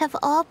must have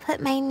all put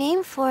my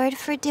name forward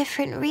for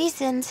different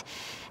reasons,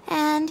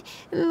 and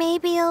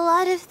maybe a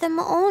lot of them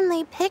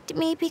only picked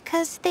me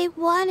because they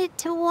wanted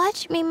to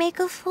watch me make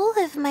a fool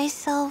of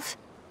myself.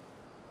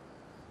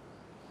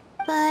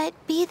 But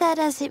be that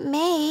as it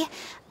may,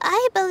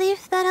 I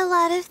believe that a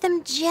lot of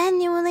them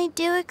genuinely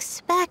do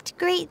expect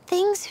great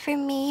things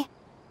from me.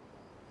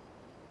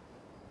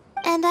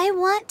 And I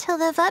want to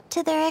live up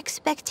to their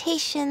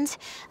expectations.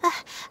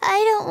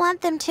 I don't want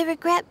them to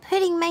regret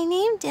putting my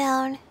name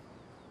down.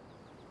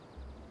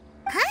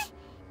 Huh?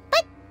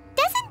 But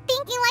doesn't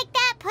thinking like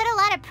that put a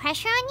lot of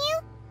pressure on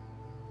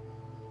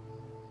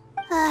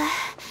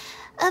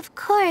you? Of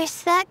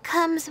course, that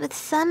comes with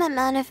some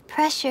amount of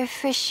pressure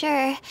for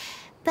sure.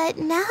 But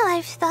now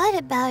I've thought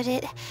about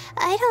it,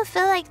 I don't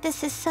feel like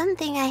this is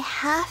something I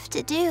have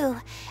to do.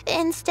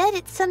 Instead,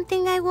 it's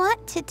something I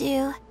want to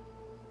do.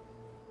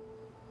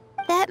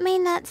 That may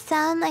not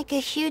sound like a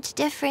huge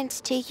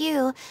difference to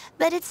you,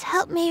 but it's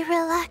helped me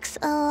relax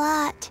a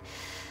lot.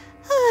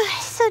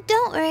 So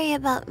don't worry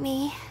about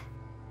me.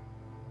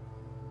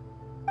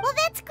 Well,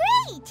 that's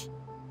great!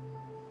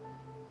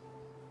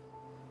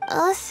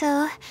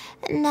 Also,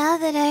 now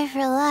that I've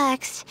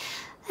relaxed,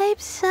 I'm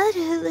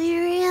suddenly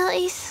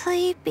really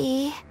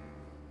sleepy.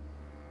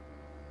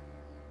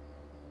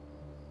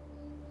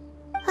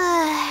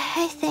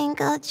 I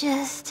think I'll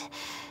just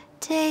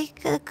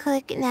take a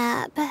quick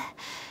nap.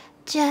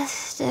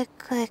 Just a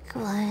quick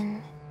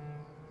one.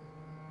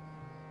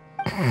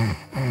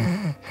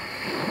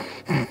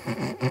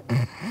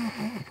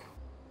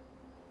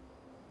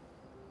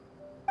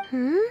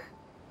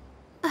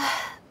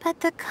 But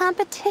the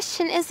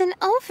competition isn't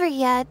over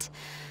yet.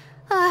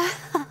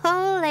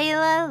 Oh,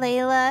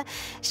 Layla.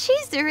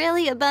 She's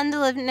really a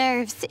bundle of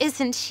nerves,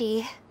 isn't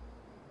she?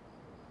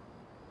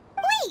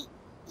 Wait,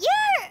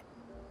 you're...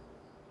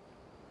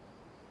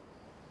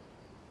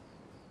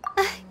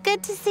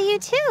 Good to see you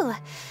too.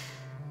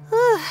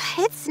 Whew,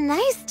 it's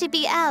nice to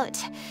be out.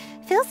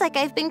 Feels like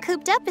I've been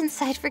cooped up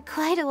inside for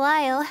quite a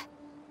while.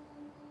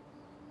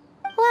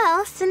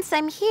 Well, since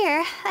I'm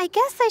here, I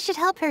guess I should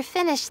help her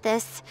finish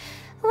this.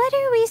 What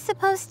are we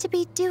supposed to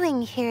be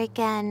doing here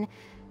again?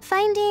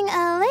 Finding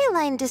a ley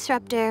line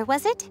disruptor,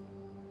 was it?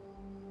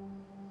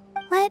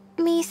 Let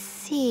me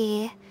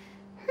see.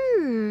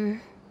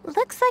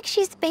 Looks like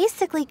she's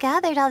basically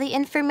gathered all the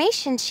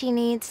information she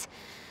needs.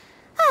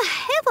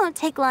 It won't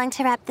take long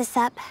to wrap this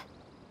up.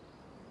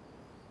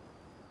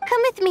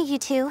 Come with me, you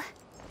two.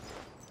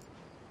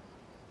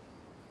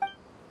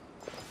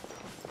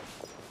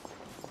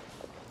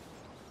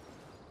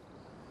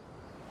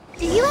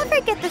 Do you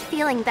ever get the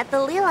feeling that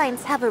the ley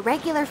lines have a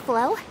regular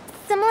flow?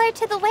 Similar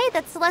to the way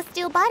that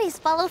celestial bodies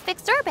follow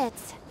fixed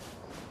orbits.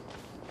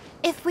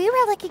 If we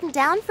were looking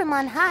down from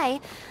on high,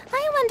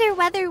 I wonder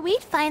whether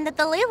we'd find that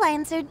the ley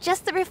lines are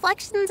just the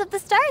reflections of the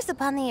stars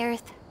upon the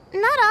Earth.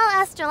 Not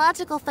all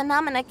astrological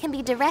phenomena can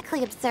be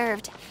directly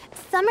observed.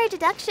 Some are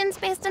deductions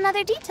based on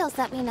other details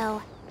that we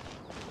know.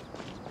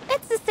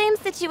 It's the same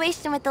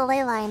situation with the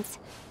ley lines.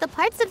 The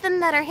parts of them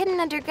that are hidden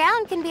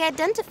underground can be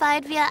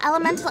identified via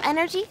elemental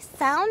energy,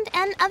 sound,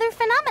 and other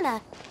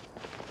phenomena.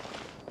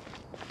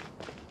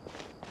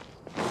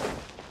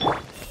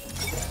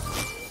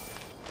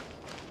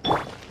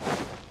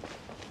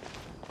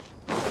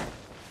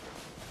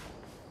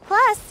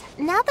 Plus,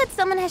 now that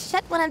someone has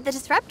shut one of the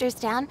disruptors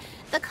down,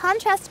 the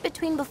contrast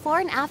between before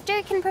and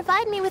after can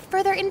provide me with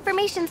further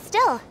information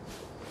still.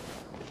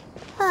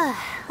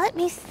 Let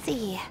me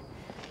see.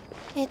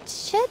 It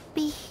should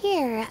be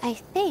here, I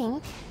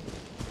think.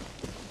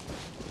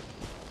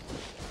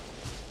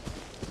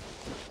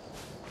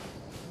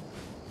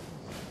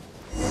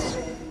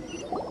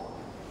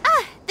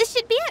 This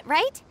should be it,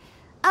 right?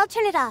 I'll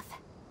turn it off.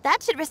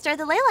 That should restore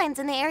the ley lines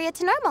in the area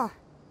to normal.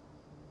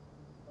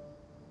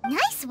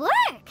 Nice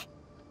work!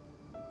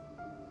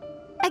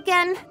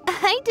 Again,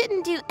 I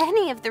didn't do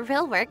any of the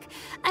real work.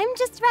 I'm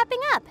just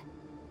wrapping up.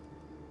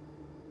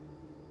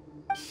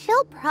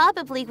 She'll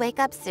probably wake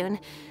up soon.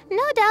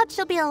 No doubt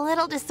she'll be a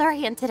little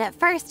disoriented at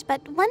first,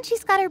 but once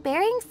she's got her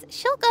bearings,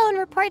 she'll go and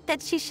report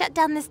that she shut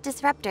down this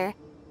disruptor.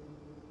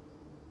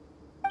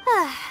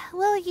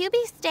 Will you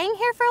be staying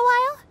here for a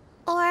while?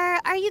 Or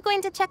are you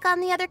going to check on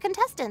the other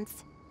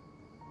contestants?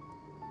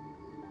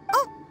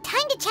 Oh,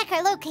 time to check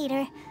our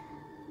locator.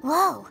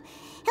 Whoa,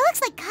 it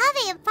looks like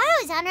Kaveh and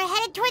Farozan are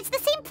headed towards the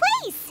same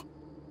place.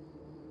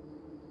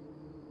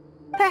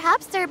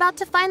 Perhaps they're about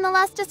to find the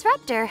last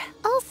disruptor.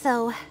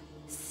 Also,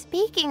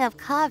 speaking of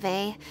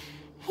Kaveh,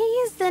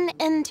 he's an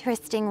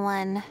interesting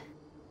one.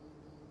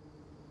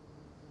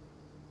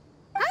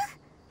 Huh?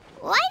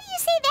 Why do you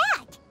say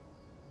that?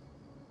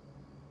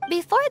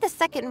 Before the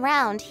second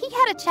round, he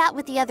had a chat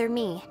with the other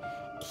me.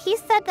 He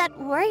said that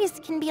worries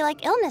can be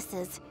like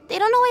illnesses. They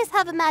don't always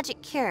have a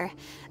magic cure.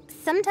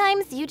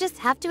 Sometimes you just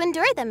have to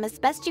endure them as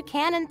best you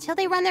can until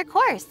they run their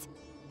course.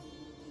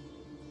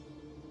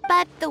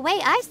 But the way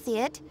I see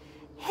it,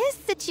 his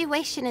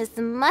situation is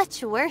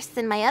much worse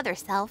than my other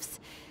self's.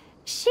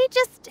 She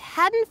just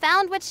hadn't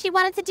found what she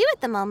wanted to do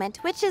at the moment,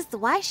 which is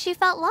why she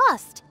felt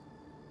lost.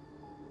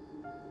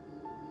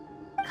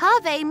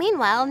 Kaveh,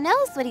 meanwhile,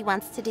 knows what he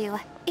wants to do.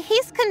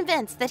 He's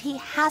convinced that he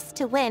has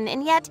to win,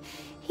 and yet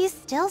he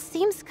still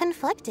seems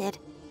conflicted.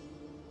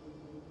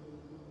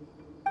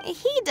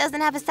 He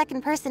doesn't have a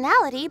second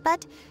personality,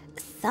 but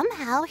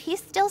somehow he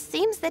still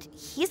seems that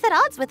he's at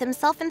odds with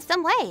himself in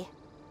some way.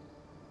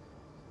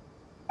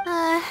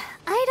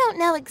 I don't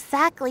know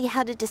exactly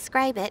how to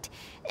describe it.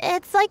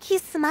 It's like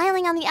he's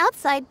smiling on the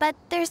outside, but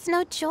there's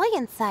no joy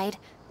inside,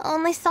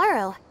 only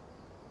sorrow.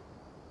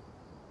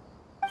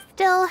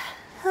 Still,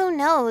 who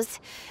knows?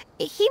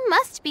 He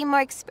must be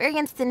more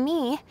experienced than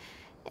me.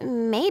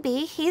 Maybe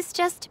he's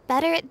just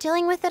better at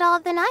dealing with it all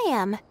than I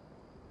am.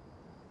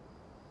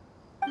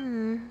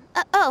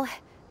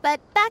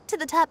 But back to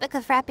the topic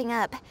of wrapping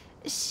up.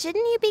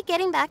 Shouldn't you be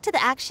getting back to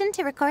the action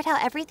to record how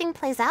everything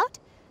plays out?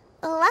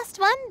 Last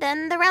one,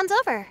 then the round's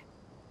over.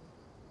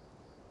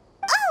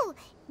 Oh,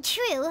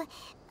 true.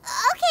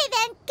 Okay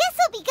then, guess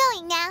we'll be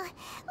going now.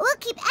 We'll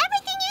keep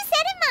everything you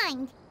said in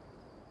mind.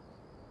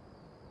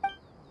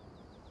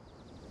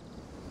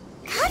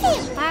 Kaveh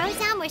and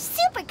Farozan were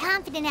super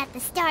confident at the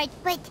start,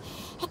 but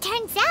it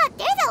turns out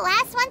they're the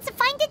last ones to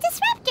find the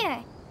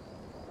disruptor.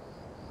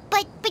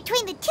 But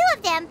between the two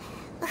of them,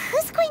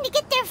 who's going to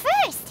get there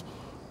first?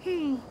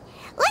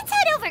 Let's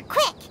head over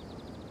quick.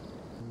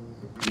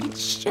 It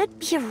should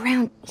be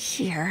around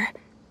here.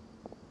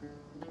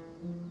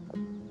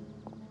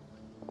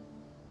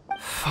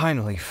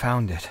 Finally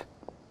found it.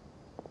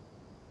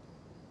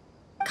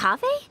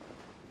 Kaveh?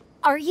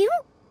 Are you?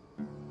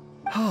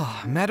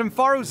 Oh, Madame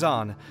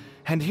Farozan.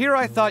 And here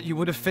I thought you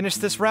would have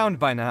finished this round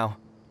by now.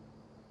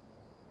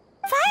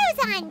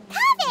 Farozan!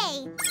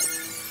 Kaveh!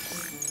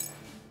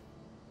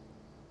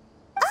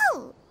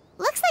 Oh,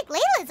 looks like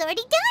Layla's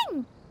already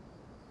done.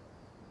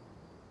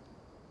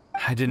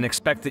 I didn't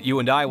expect that you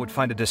and I would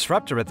find a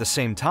disruptor at the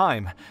same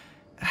time.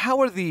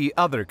 How are the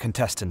other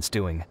contestants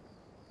doing?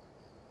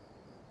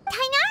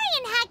 Tainari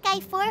and Haka I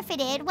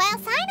forfeited, while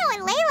Sino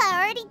and Layla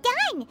are already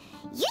done.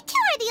 You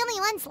two are the only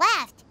ones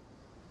left.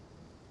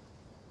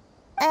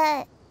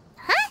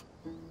 Huh?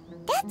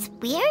 That's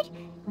weird.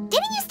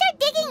 Didn't you start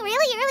digging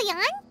really early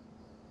on?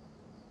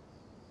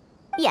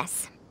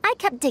 Yes, I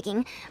kept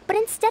digging, but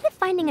instead of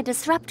finding a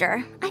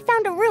disruptor, I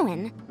found a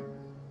ruin.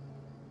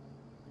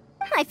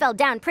 I fell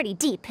down pretty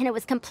deep, and it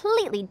was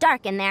completely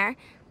dark in there.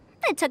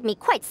 It took me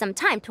quite some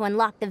time to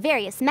unlock the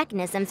various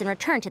mechanisms and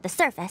return to the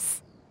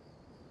surface.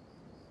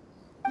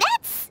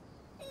 That's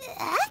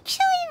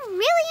actually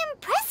really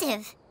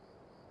impressive.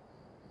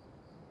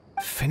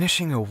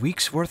 Finishing a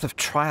week's worth of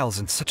trials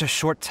in such a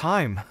short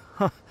time.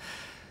 Huh.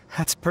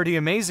 That's pretty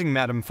amazing,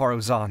 Madame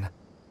Faruzan.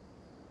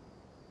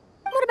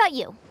 What about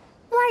you?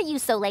 Why are you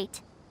so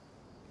late?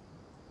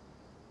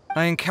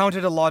 I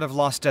encountered a lot of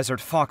lost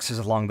desert foxes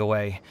along the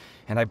way,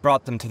 and I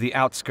brought them to the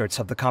outskirts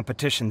of the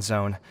competition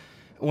zone.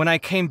 When I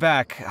came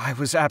back, I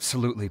was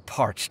absolutely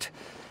parched.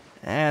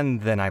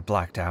 And then I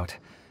blacked out.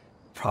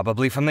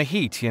 Probably from the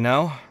heat, you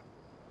know?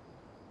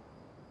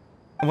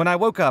 When I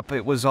woke up,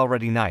 it was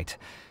already night.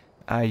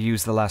 I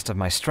used the last of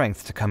my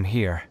strength to come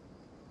here.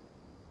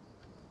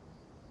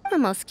 A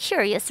most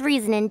curious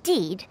reason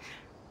indeed.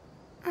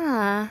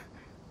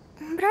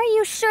 But are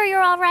you sure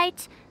you're all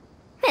right?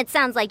 It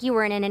sounds like you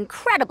were in an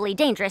incredibly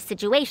dangerous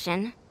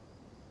situation.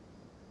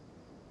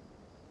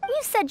 You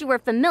said you were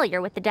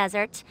familiar with the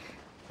desert,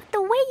 but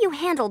the way you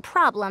handle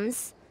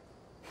problems...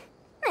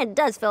 It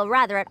does feel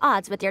rather at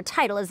odds with your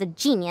title as a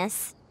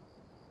genius.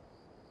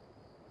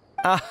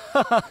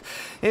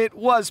 It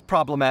was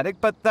problematic,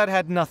 but that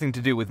had nothing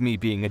to do with me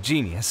being a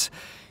genius.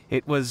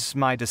 It was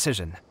my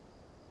decision.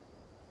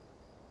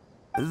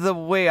 The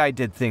way I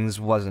did things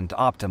wasn't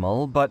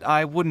optimal, but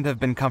I wouldn't have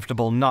been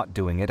comfortable not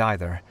doing it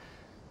either.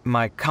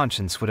 My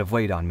conscience would have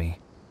weighed on me.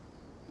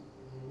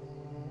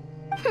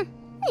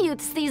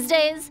 Youths these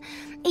days,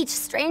 each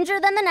stranger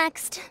than the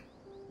next.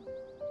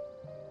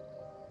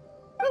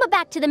 But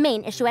back to the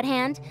main issue at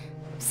hand.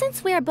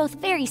 Since we are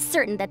both very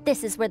certain that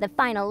this is where the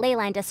final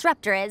leyline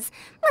disruptor is,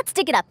 let's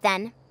dig it up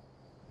then.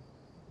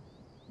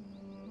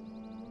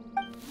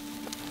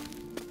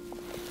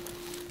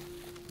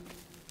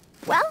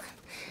 Well,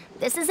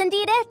 this is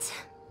indeed it.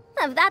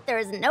 Of that there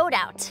is no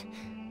doubt.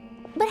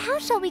 But how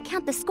shall we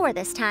count the score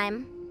this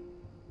time?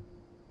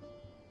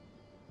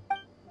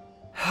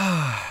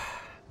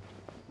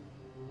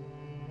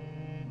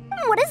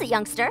 What is it,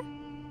 youngster?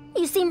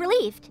 You seem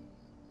relieved.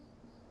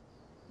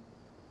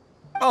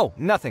 Oh,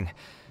 nothing.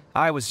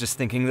 I was just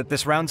thinking that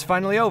this round's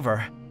finally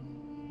over.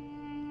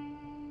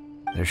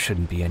 There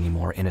shouldn't be any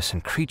more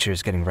innocent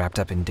creatures getting wrapped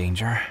up in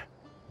danger.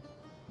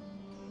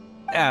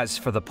 As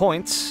for the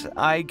points,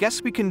 I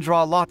guess we can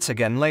draw lots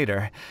again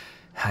later.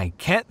 I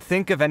can't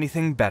think of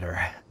anything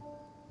better.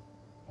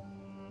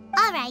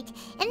 Alright,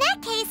 in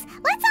that case,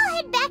 let's all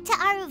head back to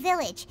Aru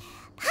Village.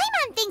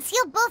 Paimon thinks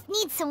you'll both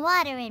need some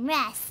water and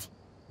rest.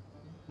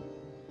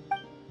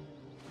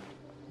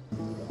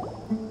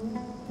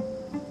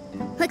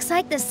 Looks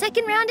like the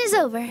second round is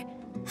over.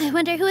 I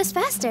wonder who is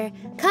faster,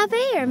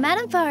 Kaveh or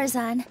Madame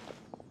Faruzan?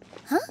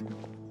 Huh?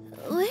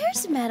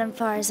 Where's Madame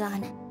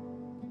Faruzan?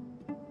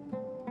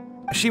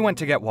 She went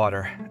to get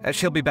water.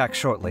 She'll be back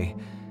shortly.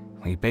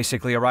 We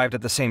basically arrived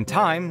at the same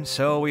time,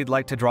 so we'd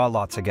like to draw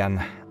lots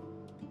again.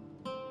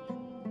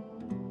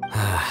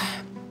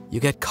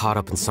 You get caught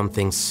up in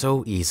something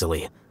so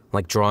easily,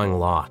 like drawing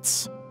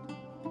lots.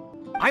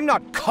 I'm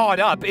not caught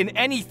up in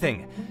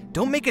anything!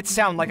 Don't make it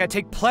sound like I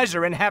take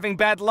pleasure in having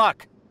bad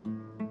luck!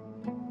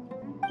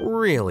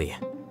 Really?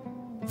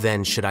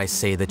 Then should I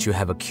say that you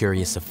have a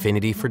curious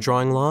affinity for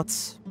drawing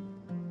lots?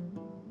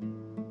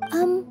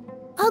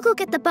 I'll go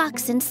get the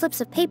box and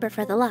slips of paper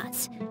for the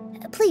lots.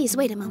 Please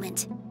wait a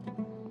moment.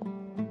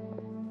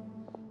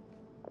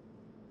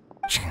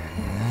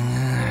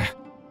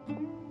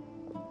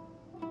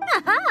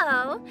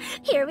 Oh,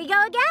 here we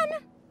go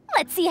again.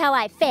 Let's see how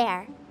I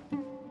fare.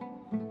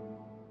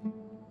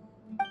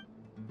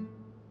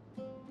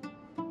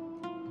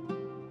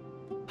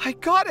 I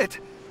got it!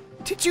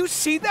 Did you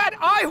see that?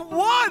 I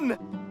won!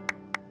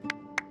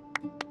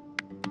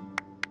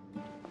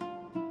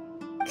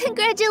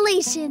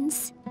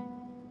 Congratulations!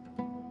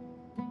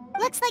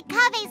 Looks like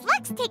Kaveh's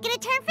luck's taking a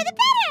turn for the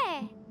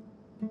better!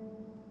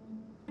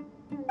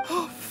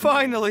 Oh,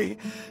 finally!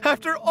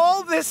 After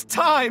all this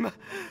time!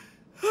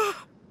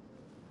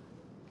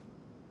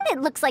 It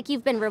looks like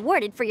you've been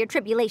rewarded for your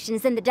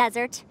tribulations in the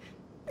desert.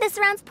 This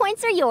round's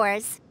points are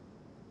yours.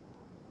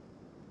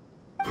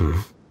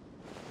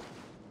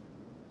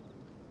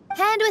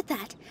 And with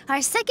that,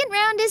 our second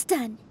round is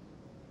done.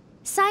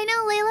 Sino,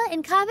 Layla,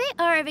 and Kaveh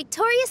are our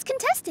victorious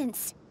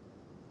contestants.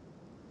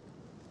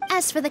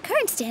 As for the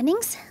current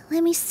standings,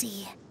 let me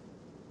see.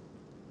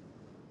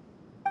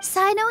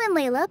 Sino and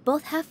Layla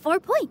both have 4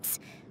 points,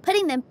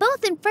 putting them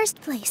both in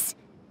first place.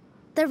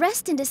 The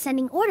rest in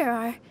descending order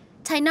are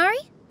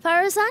Tighnari,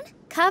 Faruzan,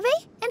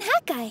 Kaveh, and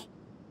Hakai.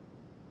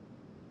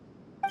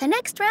 The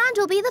next round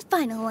will be the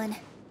final one.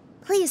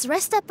 Please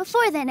rest up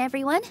before then,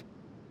 everyone.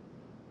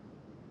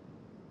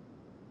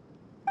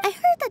 I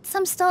heard heard that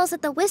some stalls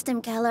at the Wisdom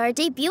Gala are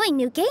debuting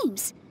new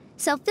games,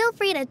 so feel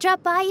free to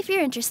drop by if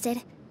you're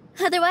interested.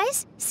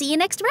 Otherwise, see you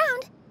next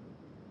round!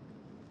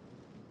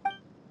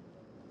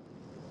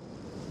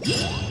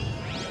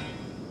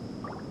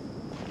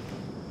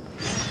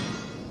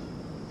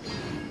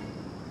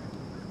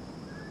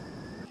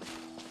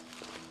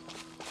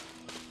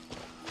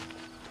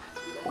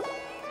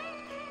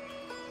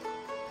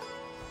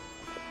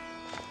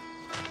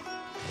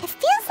 It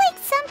feels like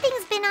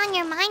something's been on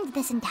your mind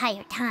this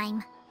entire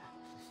time.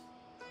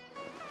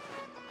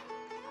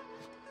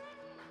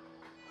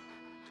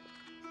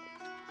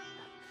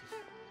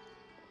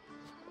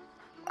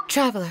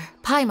 Traveler,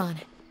 Paimon.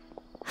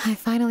 I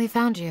finally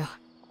found you.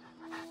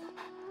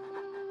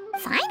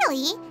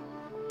 Finally?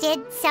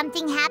 Did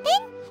something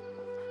happen?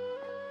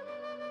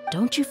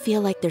 Don't you feel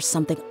like there's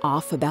something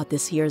off about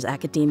this year's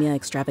Academia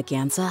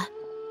Extravaganza?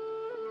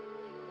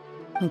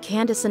 When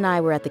Candace and I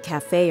were at the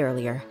cafe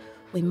earlier,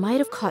 we might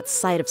have caught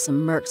sight of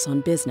some mercs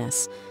on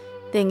business.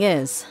 Thing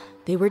is,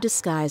 they were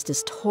disguised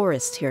as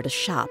tourists here to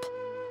shop.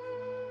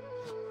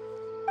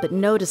 But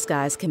no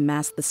disguise can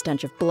mask the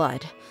stench of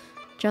blood.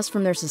 Just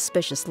from their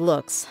suspicious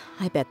looks,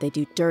 I bet they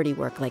do dirty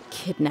work like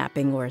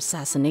kidnapping or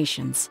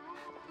assassinations.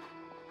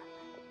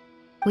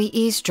 We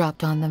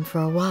eavesdropped on them for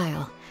a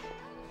while.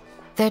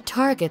 Their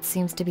target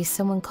seems to be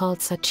someone called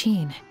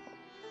Sachin.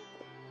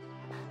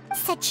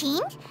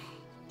 Sachin?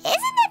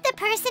 Isn't that the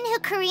person who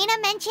Karina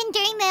mentioned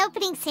during the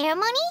opening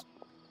ceremony?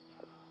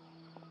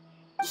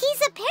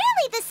 He's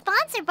apparently the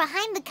sponsor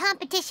behind the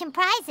competition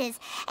prizes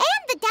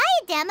and the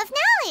Diadem of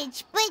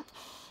Knowledge, but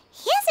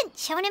he hasn't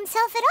shown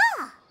himself at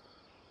all.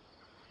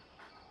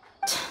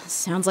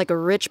 Sounds like a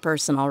rich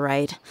person, all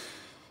right.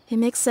 It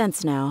makes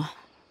sense now.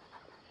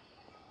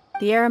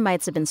 The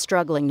Eremites have been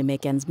struggling to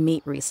make ends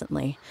meet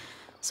recently,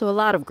 so a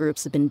lot of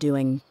groups have been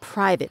doing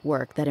private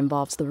work that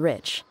involves the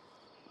rich.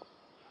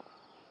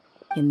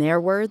 In their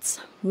words,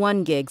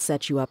 one gig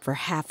sets you up for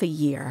half a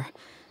year.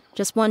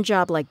 Just one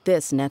job like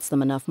this nets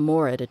them enough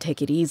mora to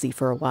take it easy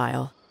for a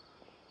while.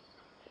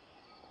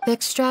 The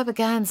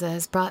extravaganza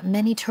has brought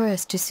many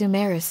tourists to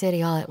Sumeru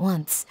City all at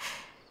once,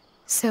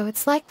 so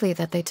it's likely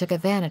that they took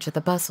advantage of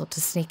the bustle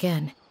to sneak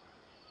in.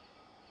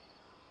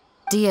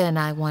 Dia and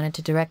I wanted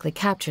to directly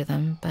capture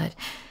them, but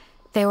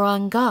they were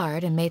on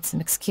guard and made some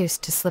excuse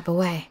to slip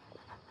away.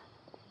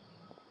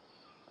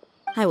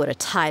 I would have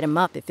tied him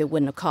up if it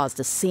wouldn't have caused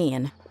a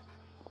scene.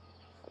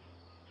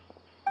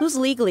 Who's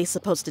legally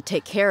supposed to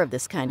take care of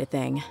this kind of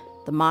thing?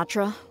 The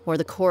Matra or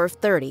the Core of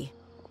 30?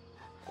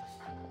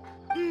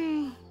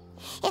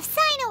 If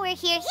Sino were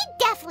here, he'd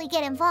definitely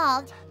get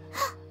involved.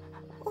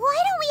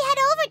 Why don't we head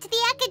over to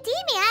the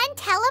Academia and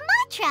tell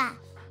Amatra?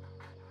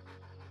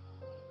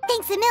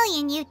 Thanks a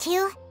million, you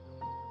two.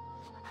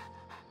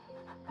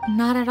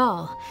 Not at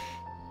all.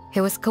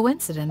 It was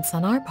coincidence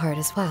on our part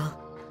as well.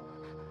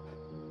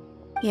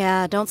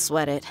 Yeah, don't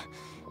sweat it.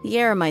 The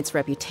Eremites'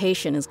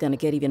 reputation is gonna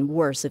get even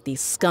worse if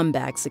these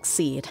scumbags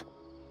succeed.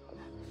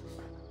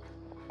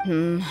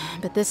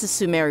 But this is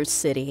Sumeru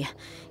City.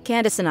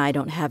 Candace and I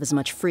don't have as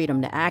much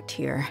freedom to act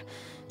here,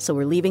 so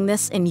we're leaving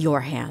this in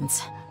your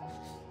hands.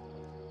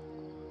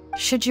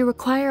 Should you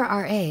require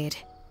our aid,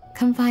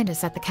 come find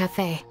us at the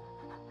cafe.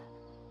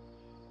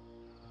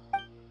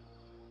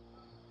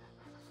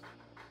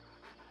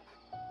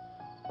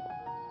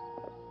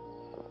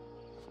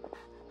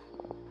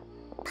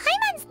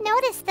 Paimon's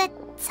noticed that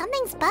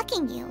something's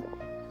bugging you.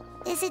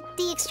 Is it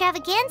the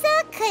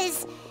extravaganza?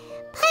 'Cause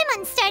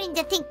Paimon's starting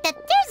to think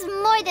that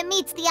there's more than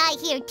meets the eye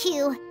here,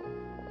 too.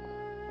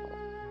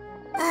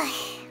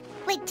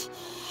 But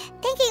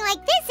thinking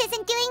like this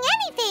isn't doing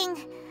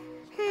anything.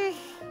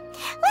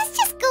 Let's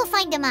just go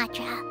find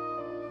Amatra.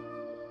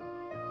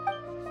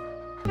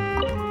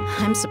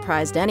 I'm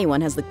surprised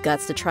anyone has the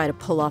guts to try to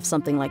pull off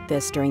something like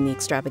this during the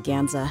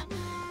extravaganza.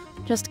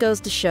 Just goes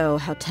to show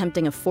how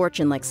tempting a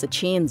fortune like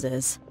Sachin's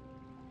is.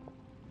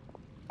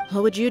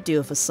 What would you do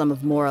if a sum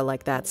of mora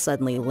like that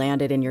suddenly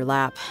landed in your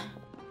lap?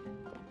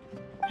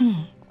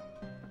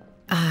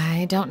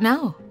 I don't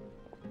know.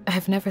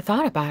 I've never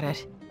thought about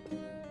it.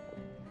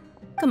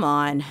 Come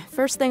on,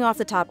 first thing off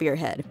the top of your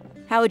head.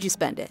 How would you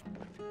spend it?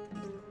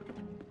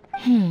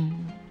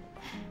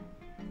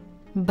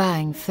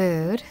 Buying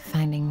food,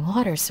 finding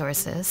water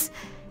sources.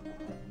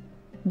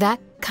 That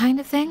kind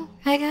of thing,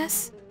 I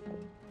guess?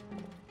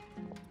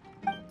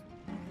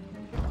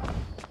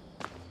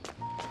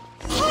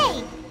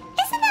 Hey,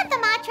 isn't that the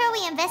Matra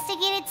we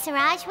investigated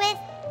Siraj with?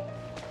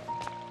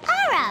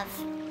 Arav,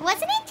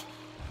 wasn't it?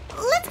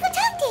 Let's go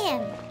talk to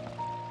him.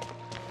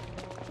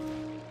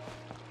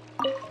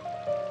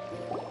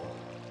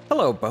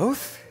 Hello,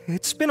 both.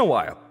 It's been a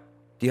while.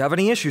 Do you have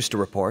any issues to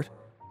report?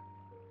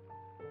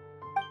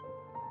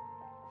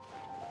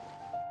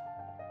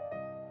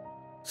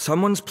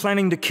 Someone's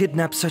planning to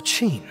kidnap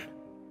Sachin.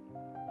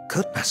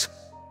 Goodness.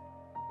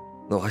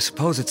 Though I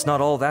suppose it's not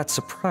all that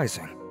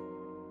surprising.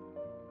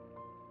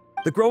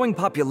 The growing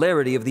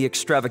popularity of the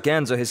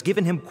extravaganza has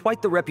given him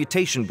quite the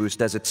reputation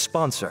boost as its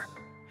sponsor.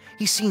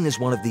 He's seen as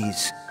one of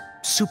these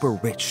super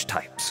rich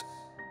types.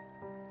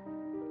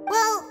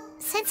 Well,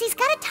 since he's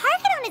got a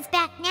target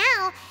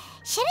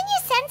Shouldn't you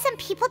send some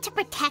people to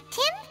protect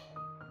him?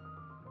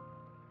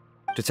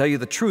 To tell you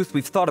the truth,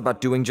 we've thought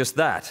about doing just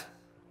that.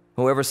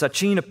 However,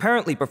 Sachin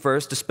apparently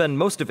prefers to spend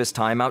most of his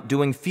time out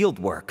doing field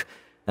work,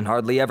 and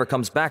hardly ever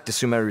comes back to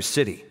Sumeru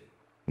City.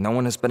 No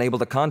one has been able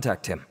to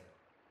contact him.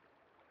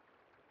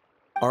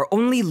 Our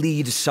only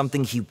lead is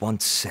something he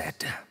once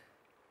said.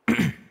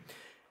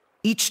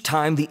 Each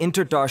time the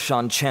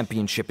Interdarshan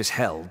Championship is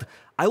held,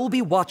 I will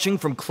be watching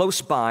from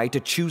close by to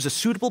choose a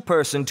suitable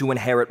person to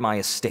inherit my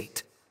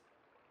estate.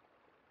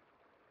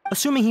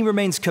 Assuming he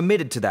remains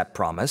committed to that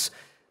promise,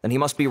 then he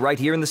must be right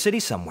here in the city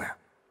somewhere.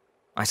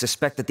 I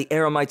suspect that the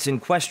Eremites in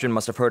question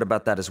must have heard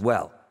about that as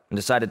well, and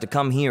decided to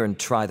come here and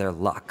try their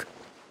luck.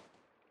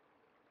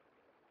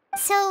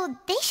 So,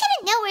 they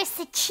shouldn't know where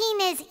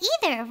Sachin is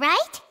either,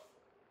 right?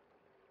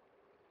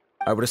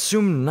 I would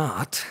assume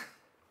not.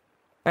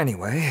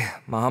 Anyway,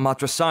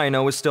 Mahamatra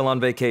Saino is still on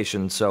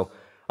vacation, so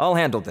I'll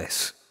handle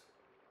this.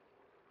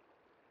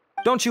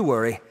 Don't you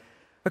worry.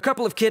 A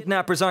couple of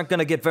kidnappers aren't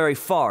gonna get very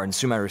far in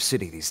Sumeru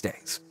City these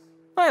days.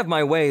 I have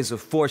my ways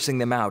of forcing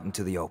them out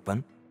into the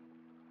open.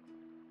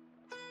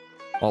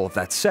 All of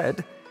that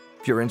said,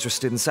 if you're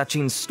interested in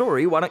Sachin's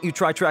story, why don't you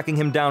try tracking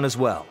him down as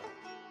well?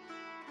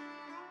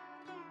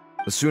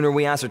 The sooner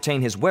we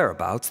ascertain his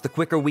whereabouts, the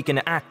quicker we can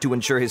act to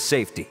ensure his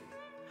safety.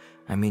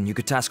 I mean, you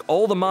could task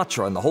all the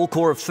Matra and the whole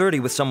Corps of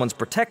 30 with someone's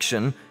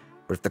protection,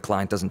 but if the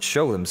client doesn't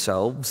show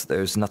themselves,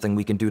 there's nothing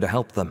we can do to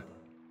help them.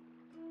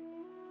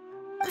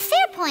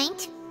 Fair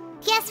point.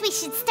 Guess we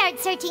should start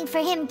searching for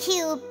him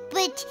too,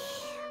 but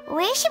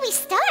where should we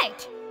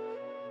start?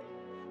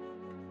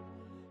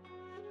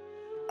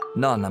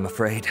 None, I'm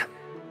afraid.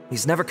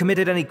 He's never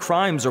committed any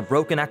crimes or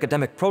broken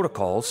academic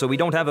protocol, so we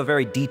don't have a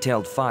very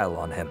detailed file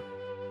on him.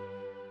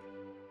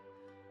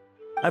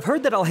 I've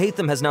heard that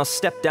Alhaitham has now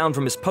stepped down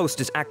from his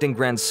post as acting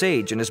Grand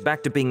Sage and is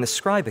back to being the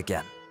scribe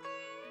again.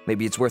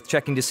 Maybe it's worth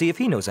checking to see if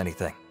he knows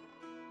anything.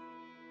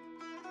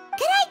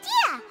 Good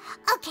idea!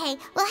 Okay,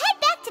 we'll head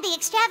back to the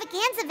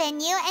extravaganza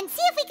venue and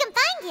see if we can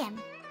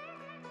find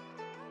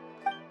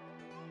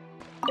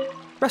him.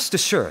 Rest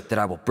assured that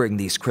I will bring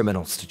these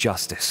criminals to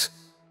justice.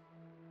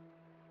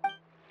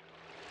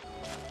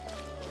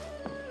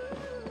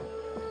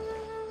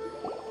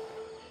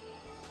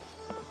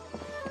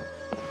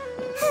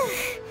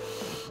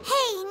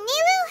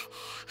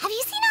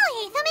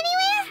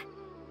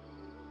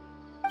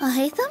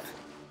 Alhaitham?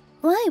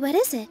 Why, what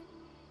is it?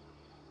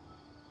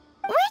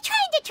 We're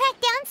trying to track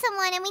down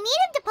someone and we need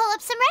him to pull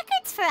up some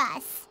records for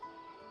us.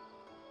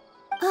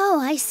 Oh,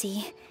 I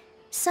see.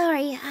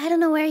 Sorry, I don't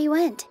know where he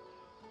went.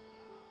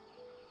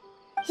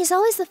 He's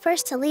always the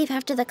first to leave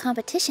after the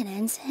competition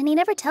ends, and he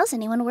never tells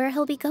anyone where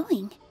he'll be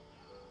going.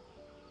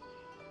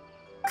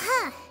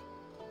 Huh.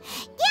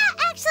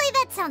 Yeah, actually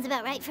that sounds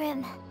about right for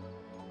him.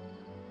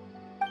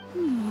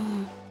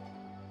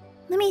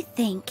 Let me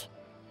think.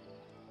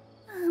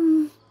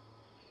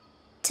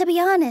 To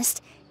be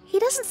honest, he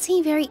doesn't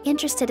seem very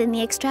interested in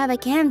the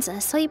extravaganza,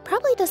 so he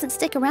probably doesn't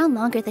stick around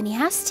longer than he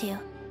has to.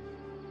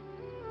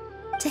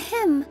 To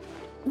him,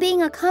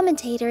 being a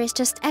commentator is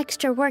just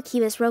extra work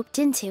he was roped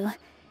into.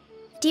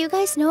 Do you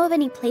guys know of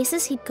any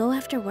places he'd go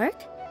after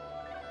work?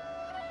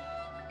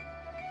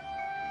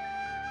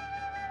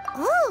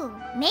 Ooh,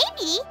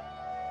 maybe.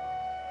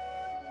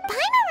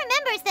 Paimon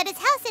remembers that his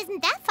house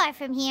isn't that far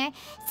from here,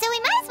 so we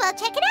might as well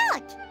check it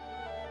out.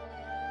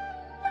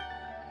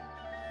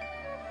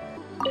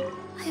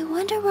 I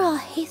wonder where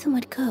Alhaitham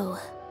would go.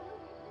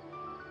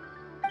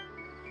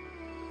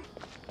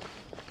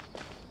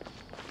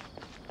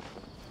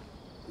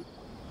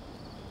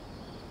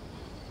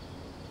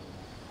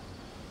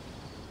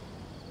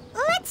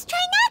 Let's try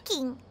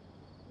knocking.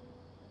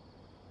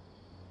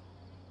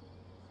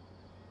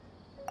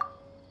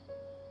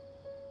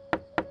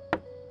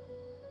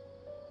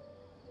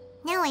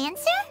 No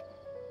answer?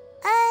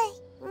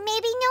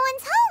 Maybe no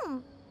one's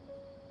home.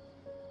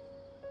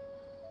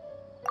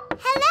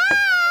 Hello?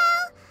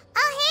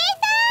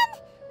 Alhaitham?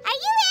 Are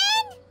you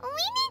in?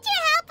 We need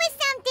your help with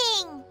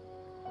something.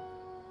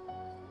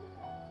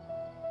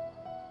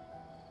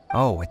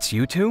 Oh, it's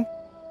you two?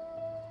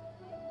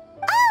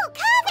 Oh,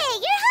 Kaveh,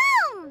 you're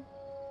home!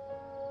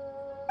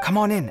 Come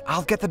on in,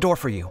 I'll get the door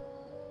for you.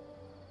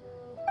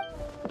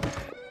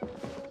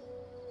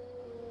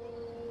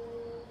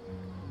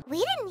 We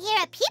didn't hear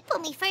a peep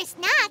when we first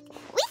knocked.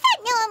 We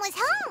thought no one was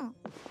home.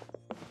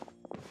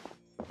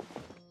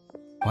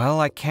 Well,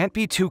 I can't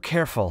be too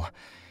careful.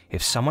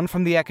 If someone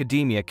from the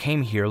academia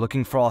came here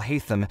looking for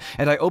Alhaitham,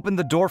 and I opened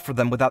the door for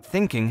them without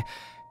thinking,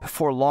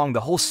 before long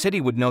the whole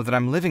city would know that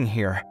I'm living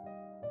here.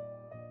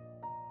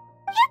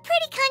 You're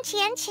pretty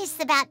conscientious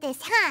about this,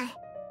 huh?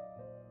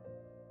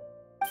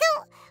 So,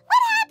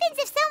 what happens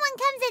if someone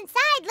comes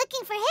inside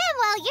looking for him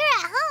while you're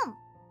at home?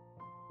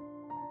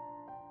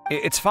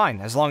 It's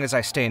fine, as long as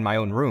I stay in my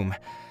own room.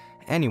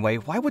 Anyway,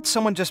 why would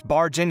someone just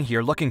barge in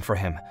here looking for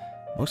him?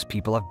 Most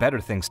people have better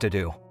things to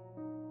do.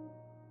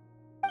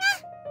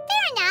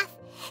 Fair enough.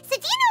 So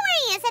do you know where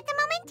he is at the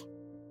moment?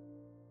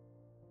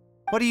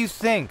 What do you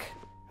think?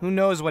 Who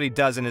knows what he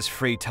does in his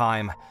free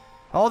time?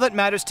 All that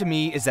matters to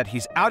me is that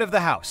he's out of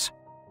the house.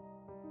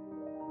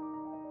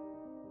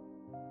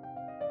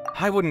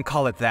 I wouldn't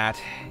call it that.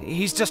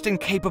 He's just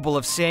incapable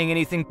of saying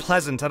anything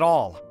pleasant at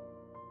all.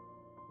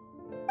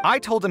 I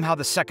told him how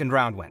the second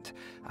round went.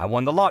 I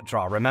won the lot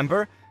draw,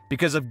 remember?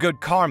 Because of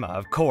good karma,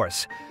 of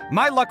course.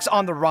 My luck's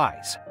on the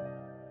rise.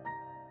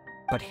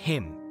 But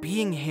him,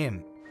 being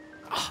him...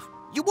 ugh,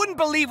 you wouldn't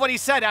believe what he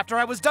said after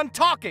I was done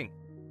talking!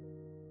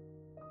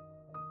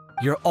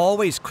 You're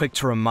always quick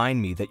to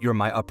remind me that you're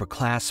my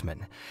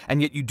upperclassman,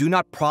 and yet you do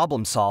not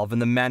problem solve in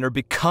the manner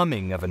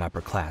becoming of an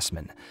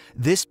upperclassman.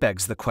 This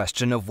begs the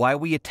question of why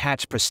we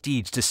attach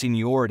prestige to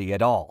seniority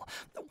at all.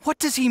 What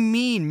does he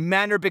mean,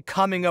 manner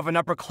becoming of an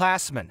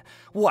upperclassman?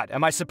 What,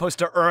 am I supposed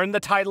to earn the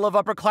title of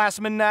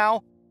upperclassman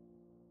now?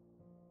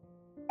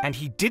 And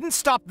he didn't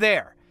stop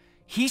there.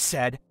 He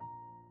said,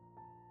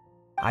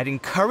 I'd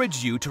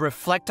encourage you to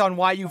reflect on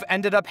why you've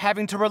ended up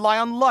having to rely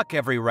on luck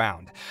every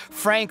round.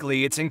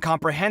 Frankly, it's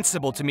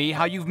incomprehensible to me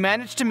how you've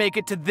managed to make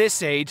it to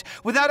this age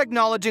without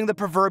acknowledging the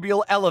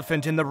proverbial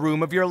elephant in the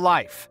room of your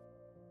life.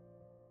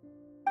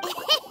 Yeah,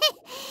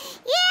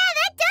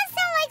 that does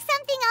sound like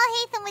something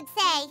Alhaitham would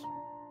say.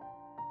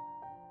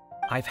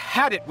 I've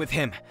had it with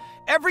him.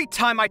 Every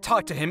time I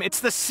talk to him,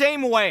 it's the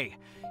same way.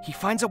 He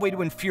finds a way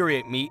to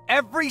infuriate me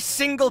every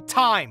single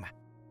time.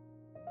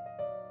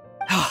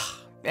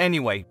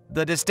 Anyway,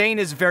 the disdain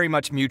is very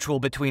much mutual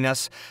between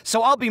us,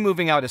 so I'll be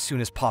moving out as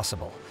soon as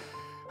possible.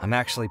 I'm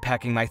actually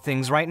packing my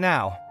things right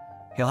now.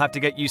 He'll have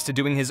to get used to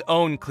doing his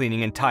own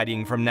cleaning and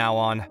tidying from now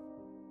on.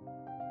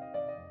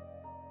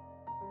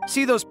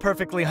 See those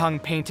perfectly hung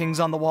paintings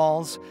on the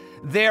walls?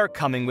 They're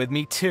coming with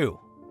me too.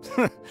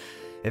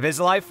 If his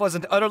life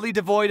wasn't utterly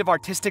devoid of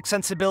artistic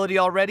sensibility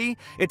already,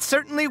 it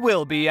certainly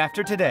will be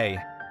after today.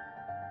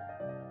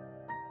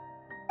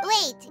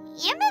 Wait,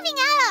 you're moving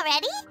out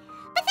already?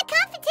 But the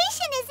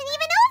competition isn't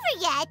even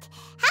over yet.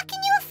 How can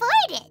you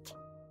afford it?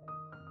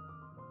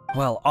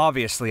 Well,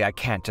 obviously I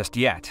can't just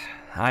yet.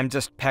 I'm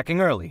just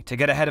packing early to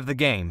get ahead of the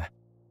game.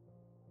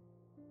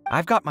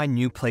 I've got my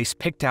new place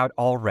picked out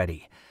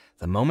already.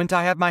 The moment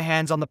I have my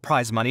hands on the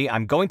prize money,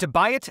 I'm going to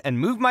buy it and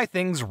move my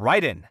things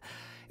right in.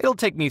 It'll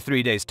take me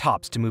 3 days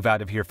tops to move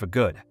out of here for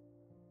good.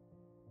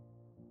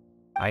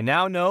 I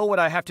now know what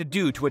I have to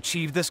do to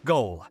achieve this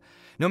goal.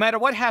 No matter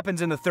what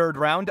happens in the third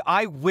round,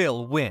 I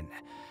will win.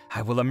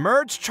 I will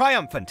emerge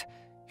triumphant.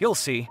 You'll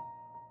see.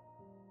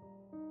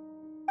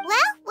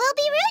 Well, we'll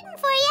be rooting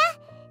for you.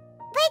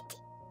 But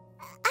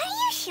are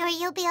you sure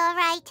you'll be all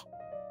right?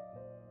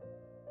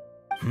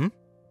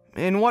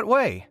 In what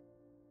way?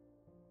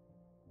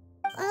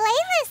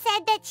 Layla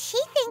said that she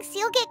thinks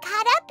you'll get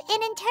caught up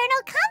in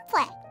internal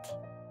conflict.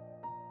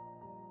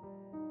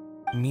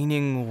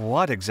 Meaning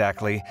what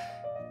exactly?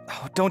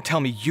 Oh, don't tell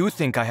me you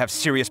think I have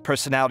serious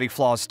personality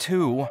flaws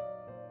too.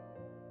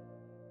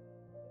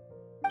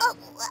 Oh,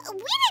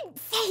 we didn't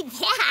say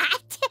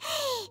that.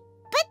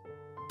 But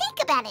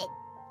think about it.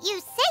 You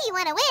say you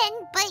want to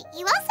win, but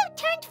you also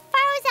turned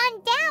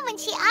Faruzan down when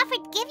she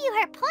offered to give you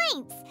her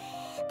points.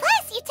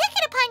 Plus, you took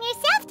it upon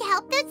yourself to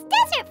help those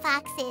desert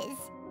foxes.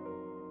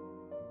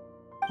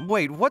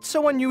 Wait, what's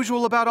so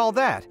unusual about all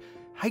that?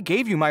 I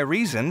gave you my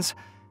reasons.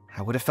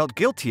 I would have felt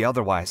guilty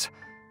otherwise.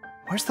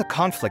 Where's the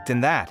conflict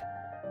in that?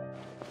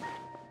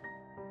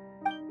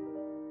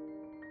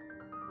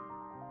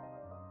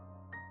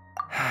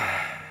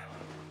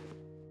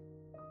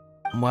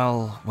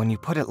 Well, when you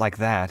put it like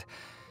that,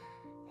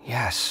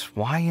 yes,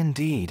 why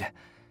indeed?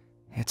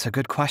 It's a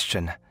good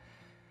question.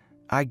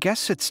 I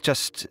guess it's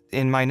just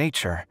in my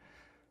nature.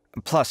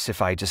 Plus,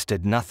 if I just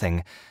did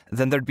nothing,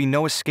 then there'd be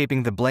no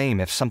escaping the blame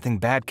if something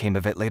bad came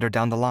of it later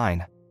down the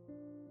line.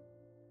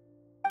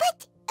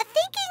 But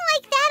thinking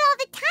like that all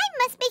the time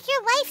must make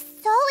your life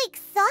so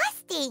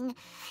exhausting.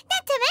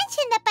 Not to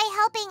mention that by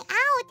helping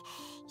out,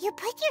 you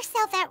put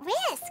yourself at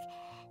risk.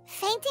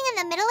 Fainting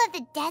in the middle of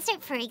the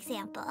desert, for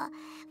example.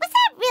 Was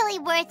that really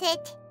worth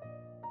it?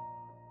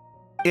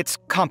 It's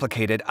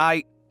complicated.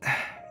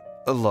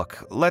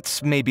 Look,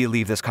 let's maybe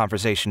leave this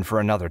conversation for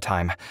another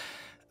time.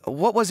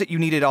 What was it you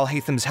needed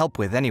Alhaitham's help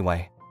with,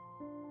 anyway?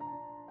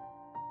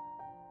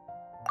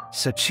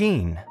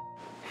 Sachin?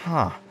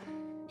 Huh.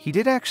 He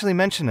did actually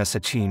mention a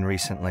Sachin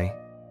recently.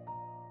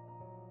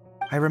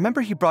 I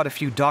remember he brought a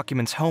few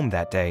documents home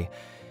that day.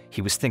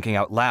 He was thinking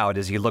out loud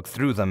as he looked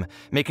through them,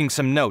 making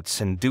some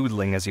notes and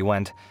doodling as he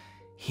went.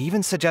 He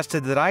even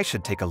suggested that I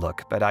should take a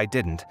look, but I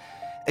didn't.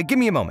 Give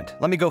me a moment.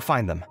 Let me go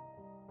find them.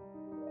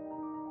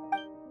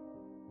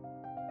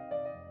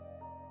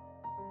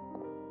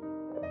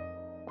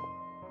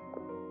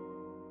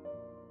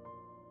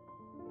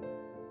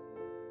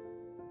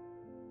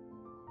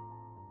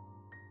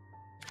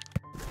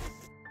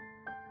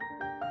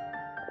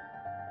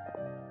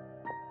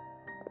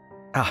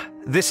 Ah,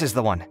 this is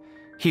the one.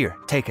 Here,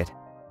 take it.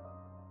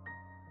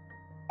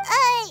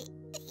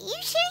 You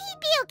sure he'd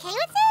be okay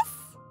with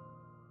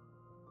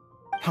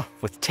this?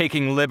 With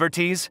taking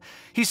liberties?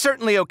 He's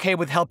certainly okay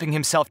with helping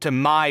himself to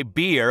my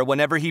beer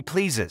whenever he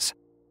pleases.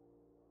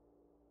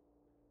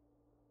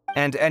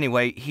 And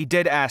anyway, he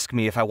did ask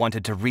me if I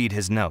wanted to read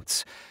his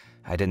notes.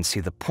 I didn't see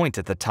the point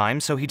at the time,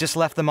 so he just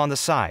left them on the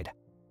side.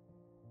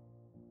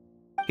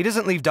 He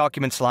doesn't leave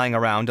documents lying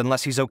around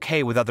unless he's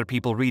okay with other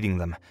people reading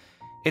them.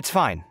 It's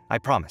fine, I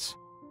promise.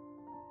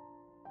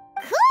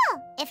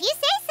 Cool, if you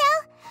say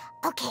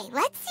so. Okay,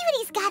 let's see what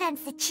he's got on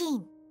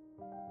Sachin.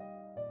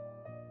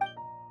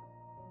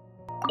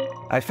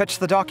 I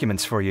fetched the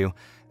documents for you.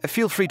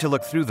 Feel free to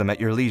look through them at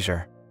your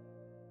leisure.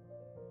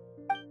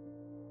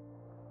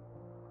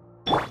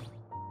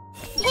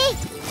 Hey!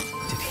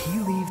 Did he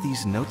leave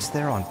these notes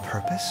there on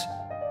purpose?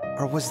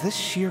 Or was this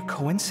sheer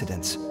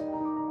coincidence?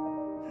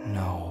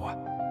 No.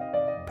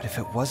 But if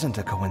it wasn't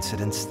a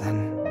coincidence,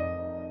 then...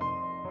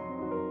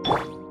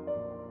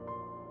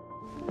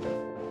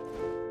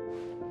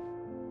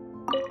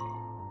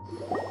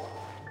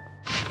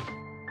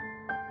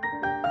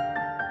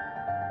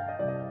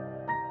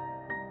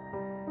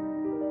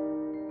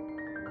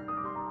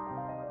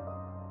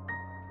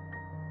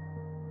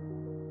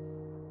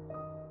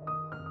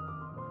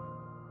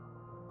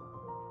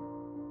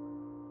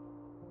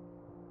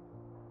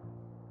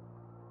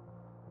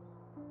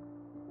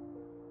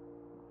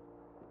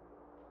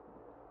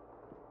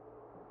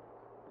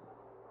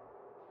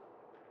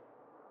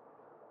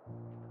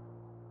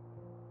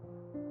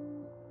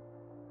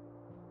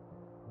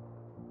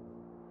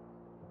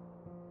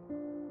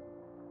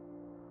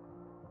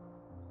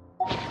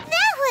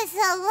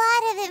 A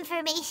lot of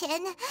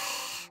information.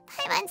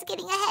 Paimon's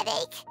getting a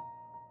headache.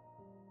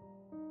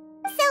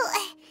 So,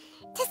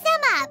 to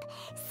sum up,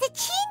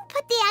 Sachin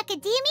put the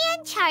academia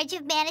in charge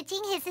of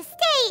managing his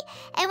estate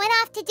and went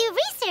off to do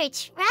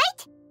research,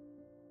 right?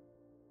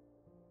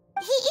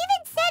 He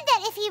even said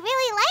that if he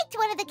really liked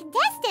one of the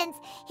contestants,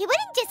 he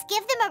wouldn't just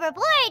give them a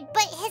reward,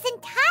 but his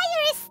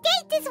entire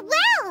estate as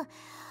well.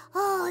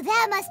 Oh,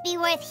 that must be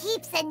worth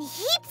heaps and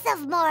heaps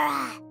of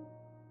mora.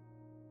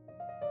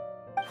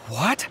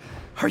 What?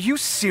 Are you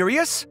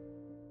serious?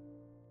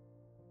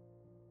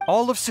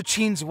 All of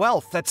Sachin's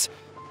wealth, that's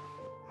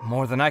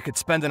more than I could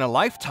spend in a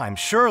lifetime,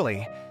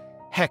 surely.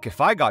 Heck,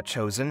 if I got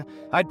chosen,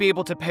 I'd be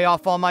able to pay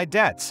off all my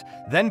debts,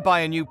 then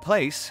buy a new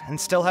place, and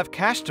still have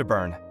cash to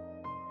burn.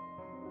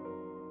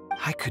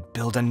 I could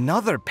build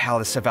another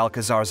Palace of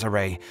Alcazar's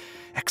array,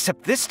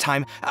 except this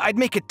time, I'd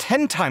make it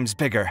 10 times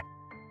bigger.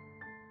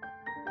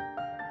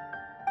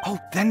 Oh,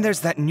 then there's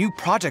that new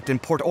project in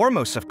Port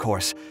Ormos, of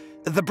course.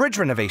 The bridge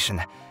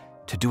renovation.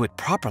 To do it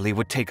properly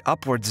would take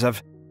upwards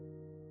of...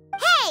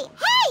 Hey!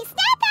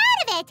 Snap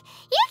out of it!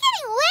 You're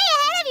getting way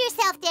ahead of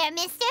yourself there,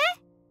 mister!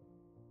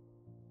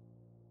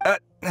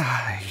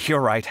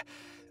 You're right.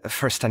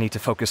 First I need to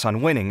focus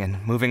on winning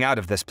and moving out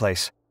of this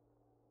place.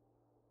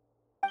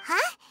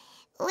 Huh?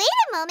 Wait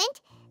a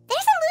moment.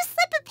 There's a loose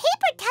slip of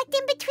paper tucked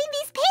in between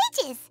these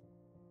pages.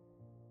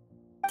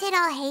 Did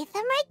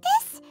Alhaitham write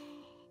this?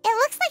 It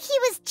looks like he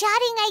was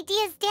jotting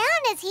ideas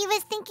down as he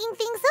was thinking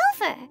things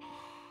over.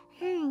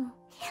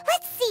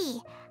 Let's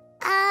see.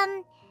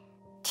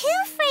 2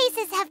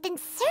 phrases have been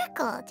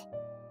circled.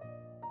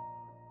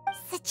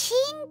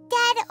 Sachin,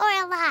 dead or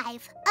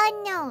alive,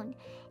 unknown,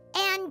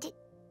 and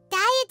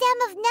diadem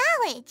of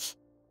knowledge.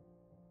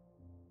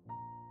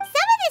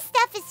 Some of this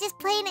stuff is just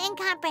plain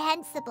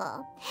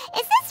incomprehensible.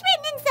 Is this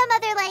written in some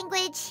other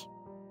language?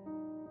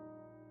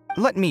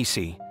 Let me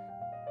see.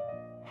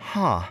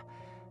 Huh.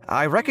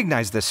 I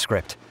recognize this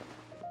script.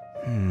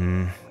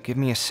 Give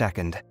me a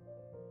second.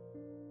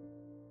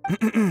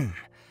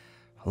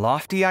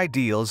 Lofty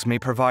ideals may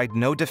provide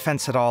no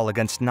defense at all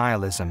against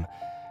nihilism,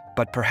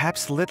 but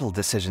perhaps little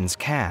decisions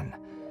can.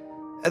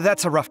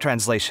 That's a rough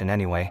translation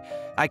anyway.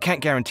 I can't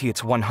guarantee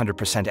it's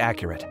 100%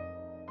 accurate.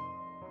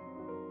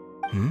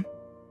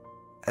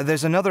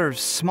 There's another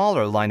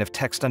smaller line of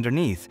text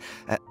underneath.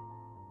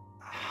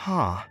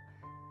 Why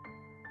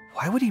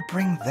would he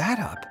bring that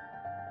up?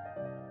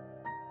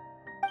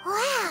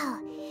 Wow!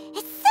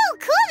 It's so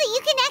cool that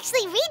you can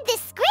actually read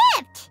this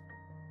script!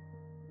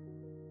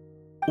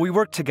 We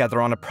worked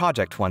together on a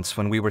project once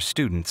when we were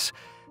students.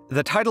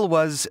 The title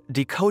was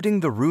Decoding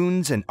the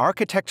Runes and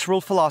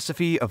Architectural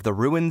Philosophy of the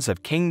Ruins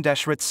of King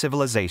Deshret's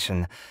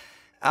Civilization.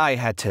 I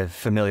had to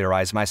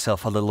familiarize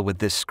myself a little with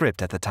this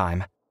script at the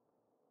time.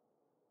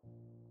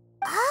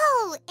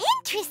 Oh,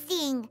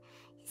 interesting.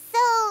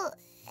 So,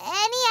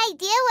 any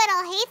idea what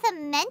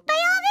Alhaitham meant by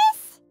all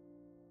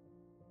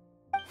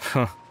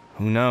this?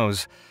 Who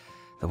knows?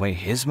 The way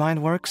his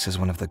mind works is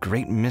one of the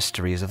great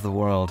mysteries of the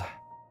world.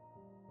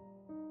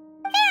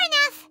 Fair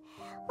enough.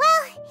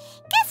 Well,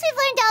 guess we've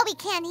learned all we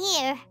can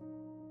here.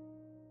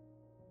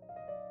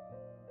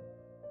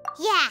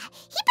 Yeah,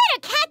 he better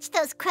catch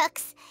those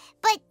crooks.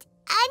 But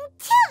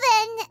until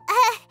then,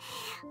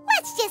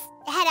 let's just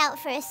head out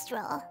for a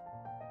stroll.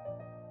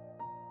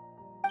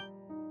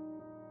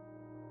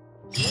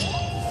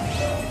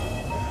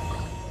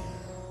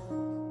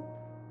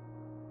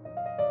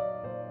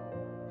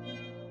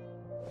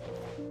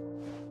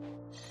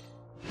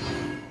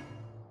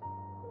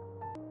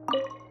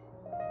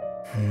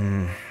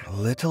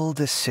 Little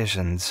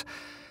decisions.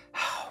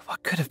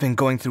 What could have been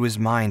going through his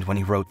mind when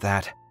he wrote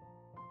that?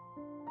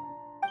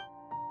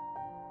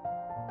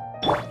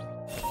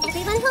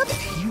 Everyone hold... Did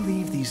he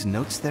leave these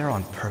notes there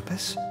on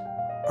purpose?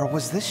 Or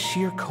was this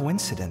sheer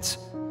coincidence?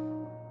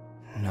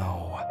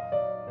 No.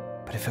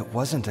 But if it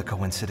wasn't a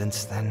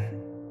coincidence, then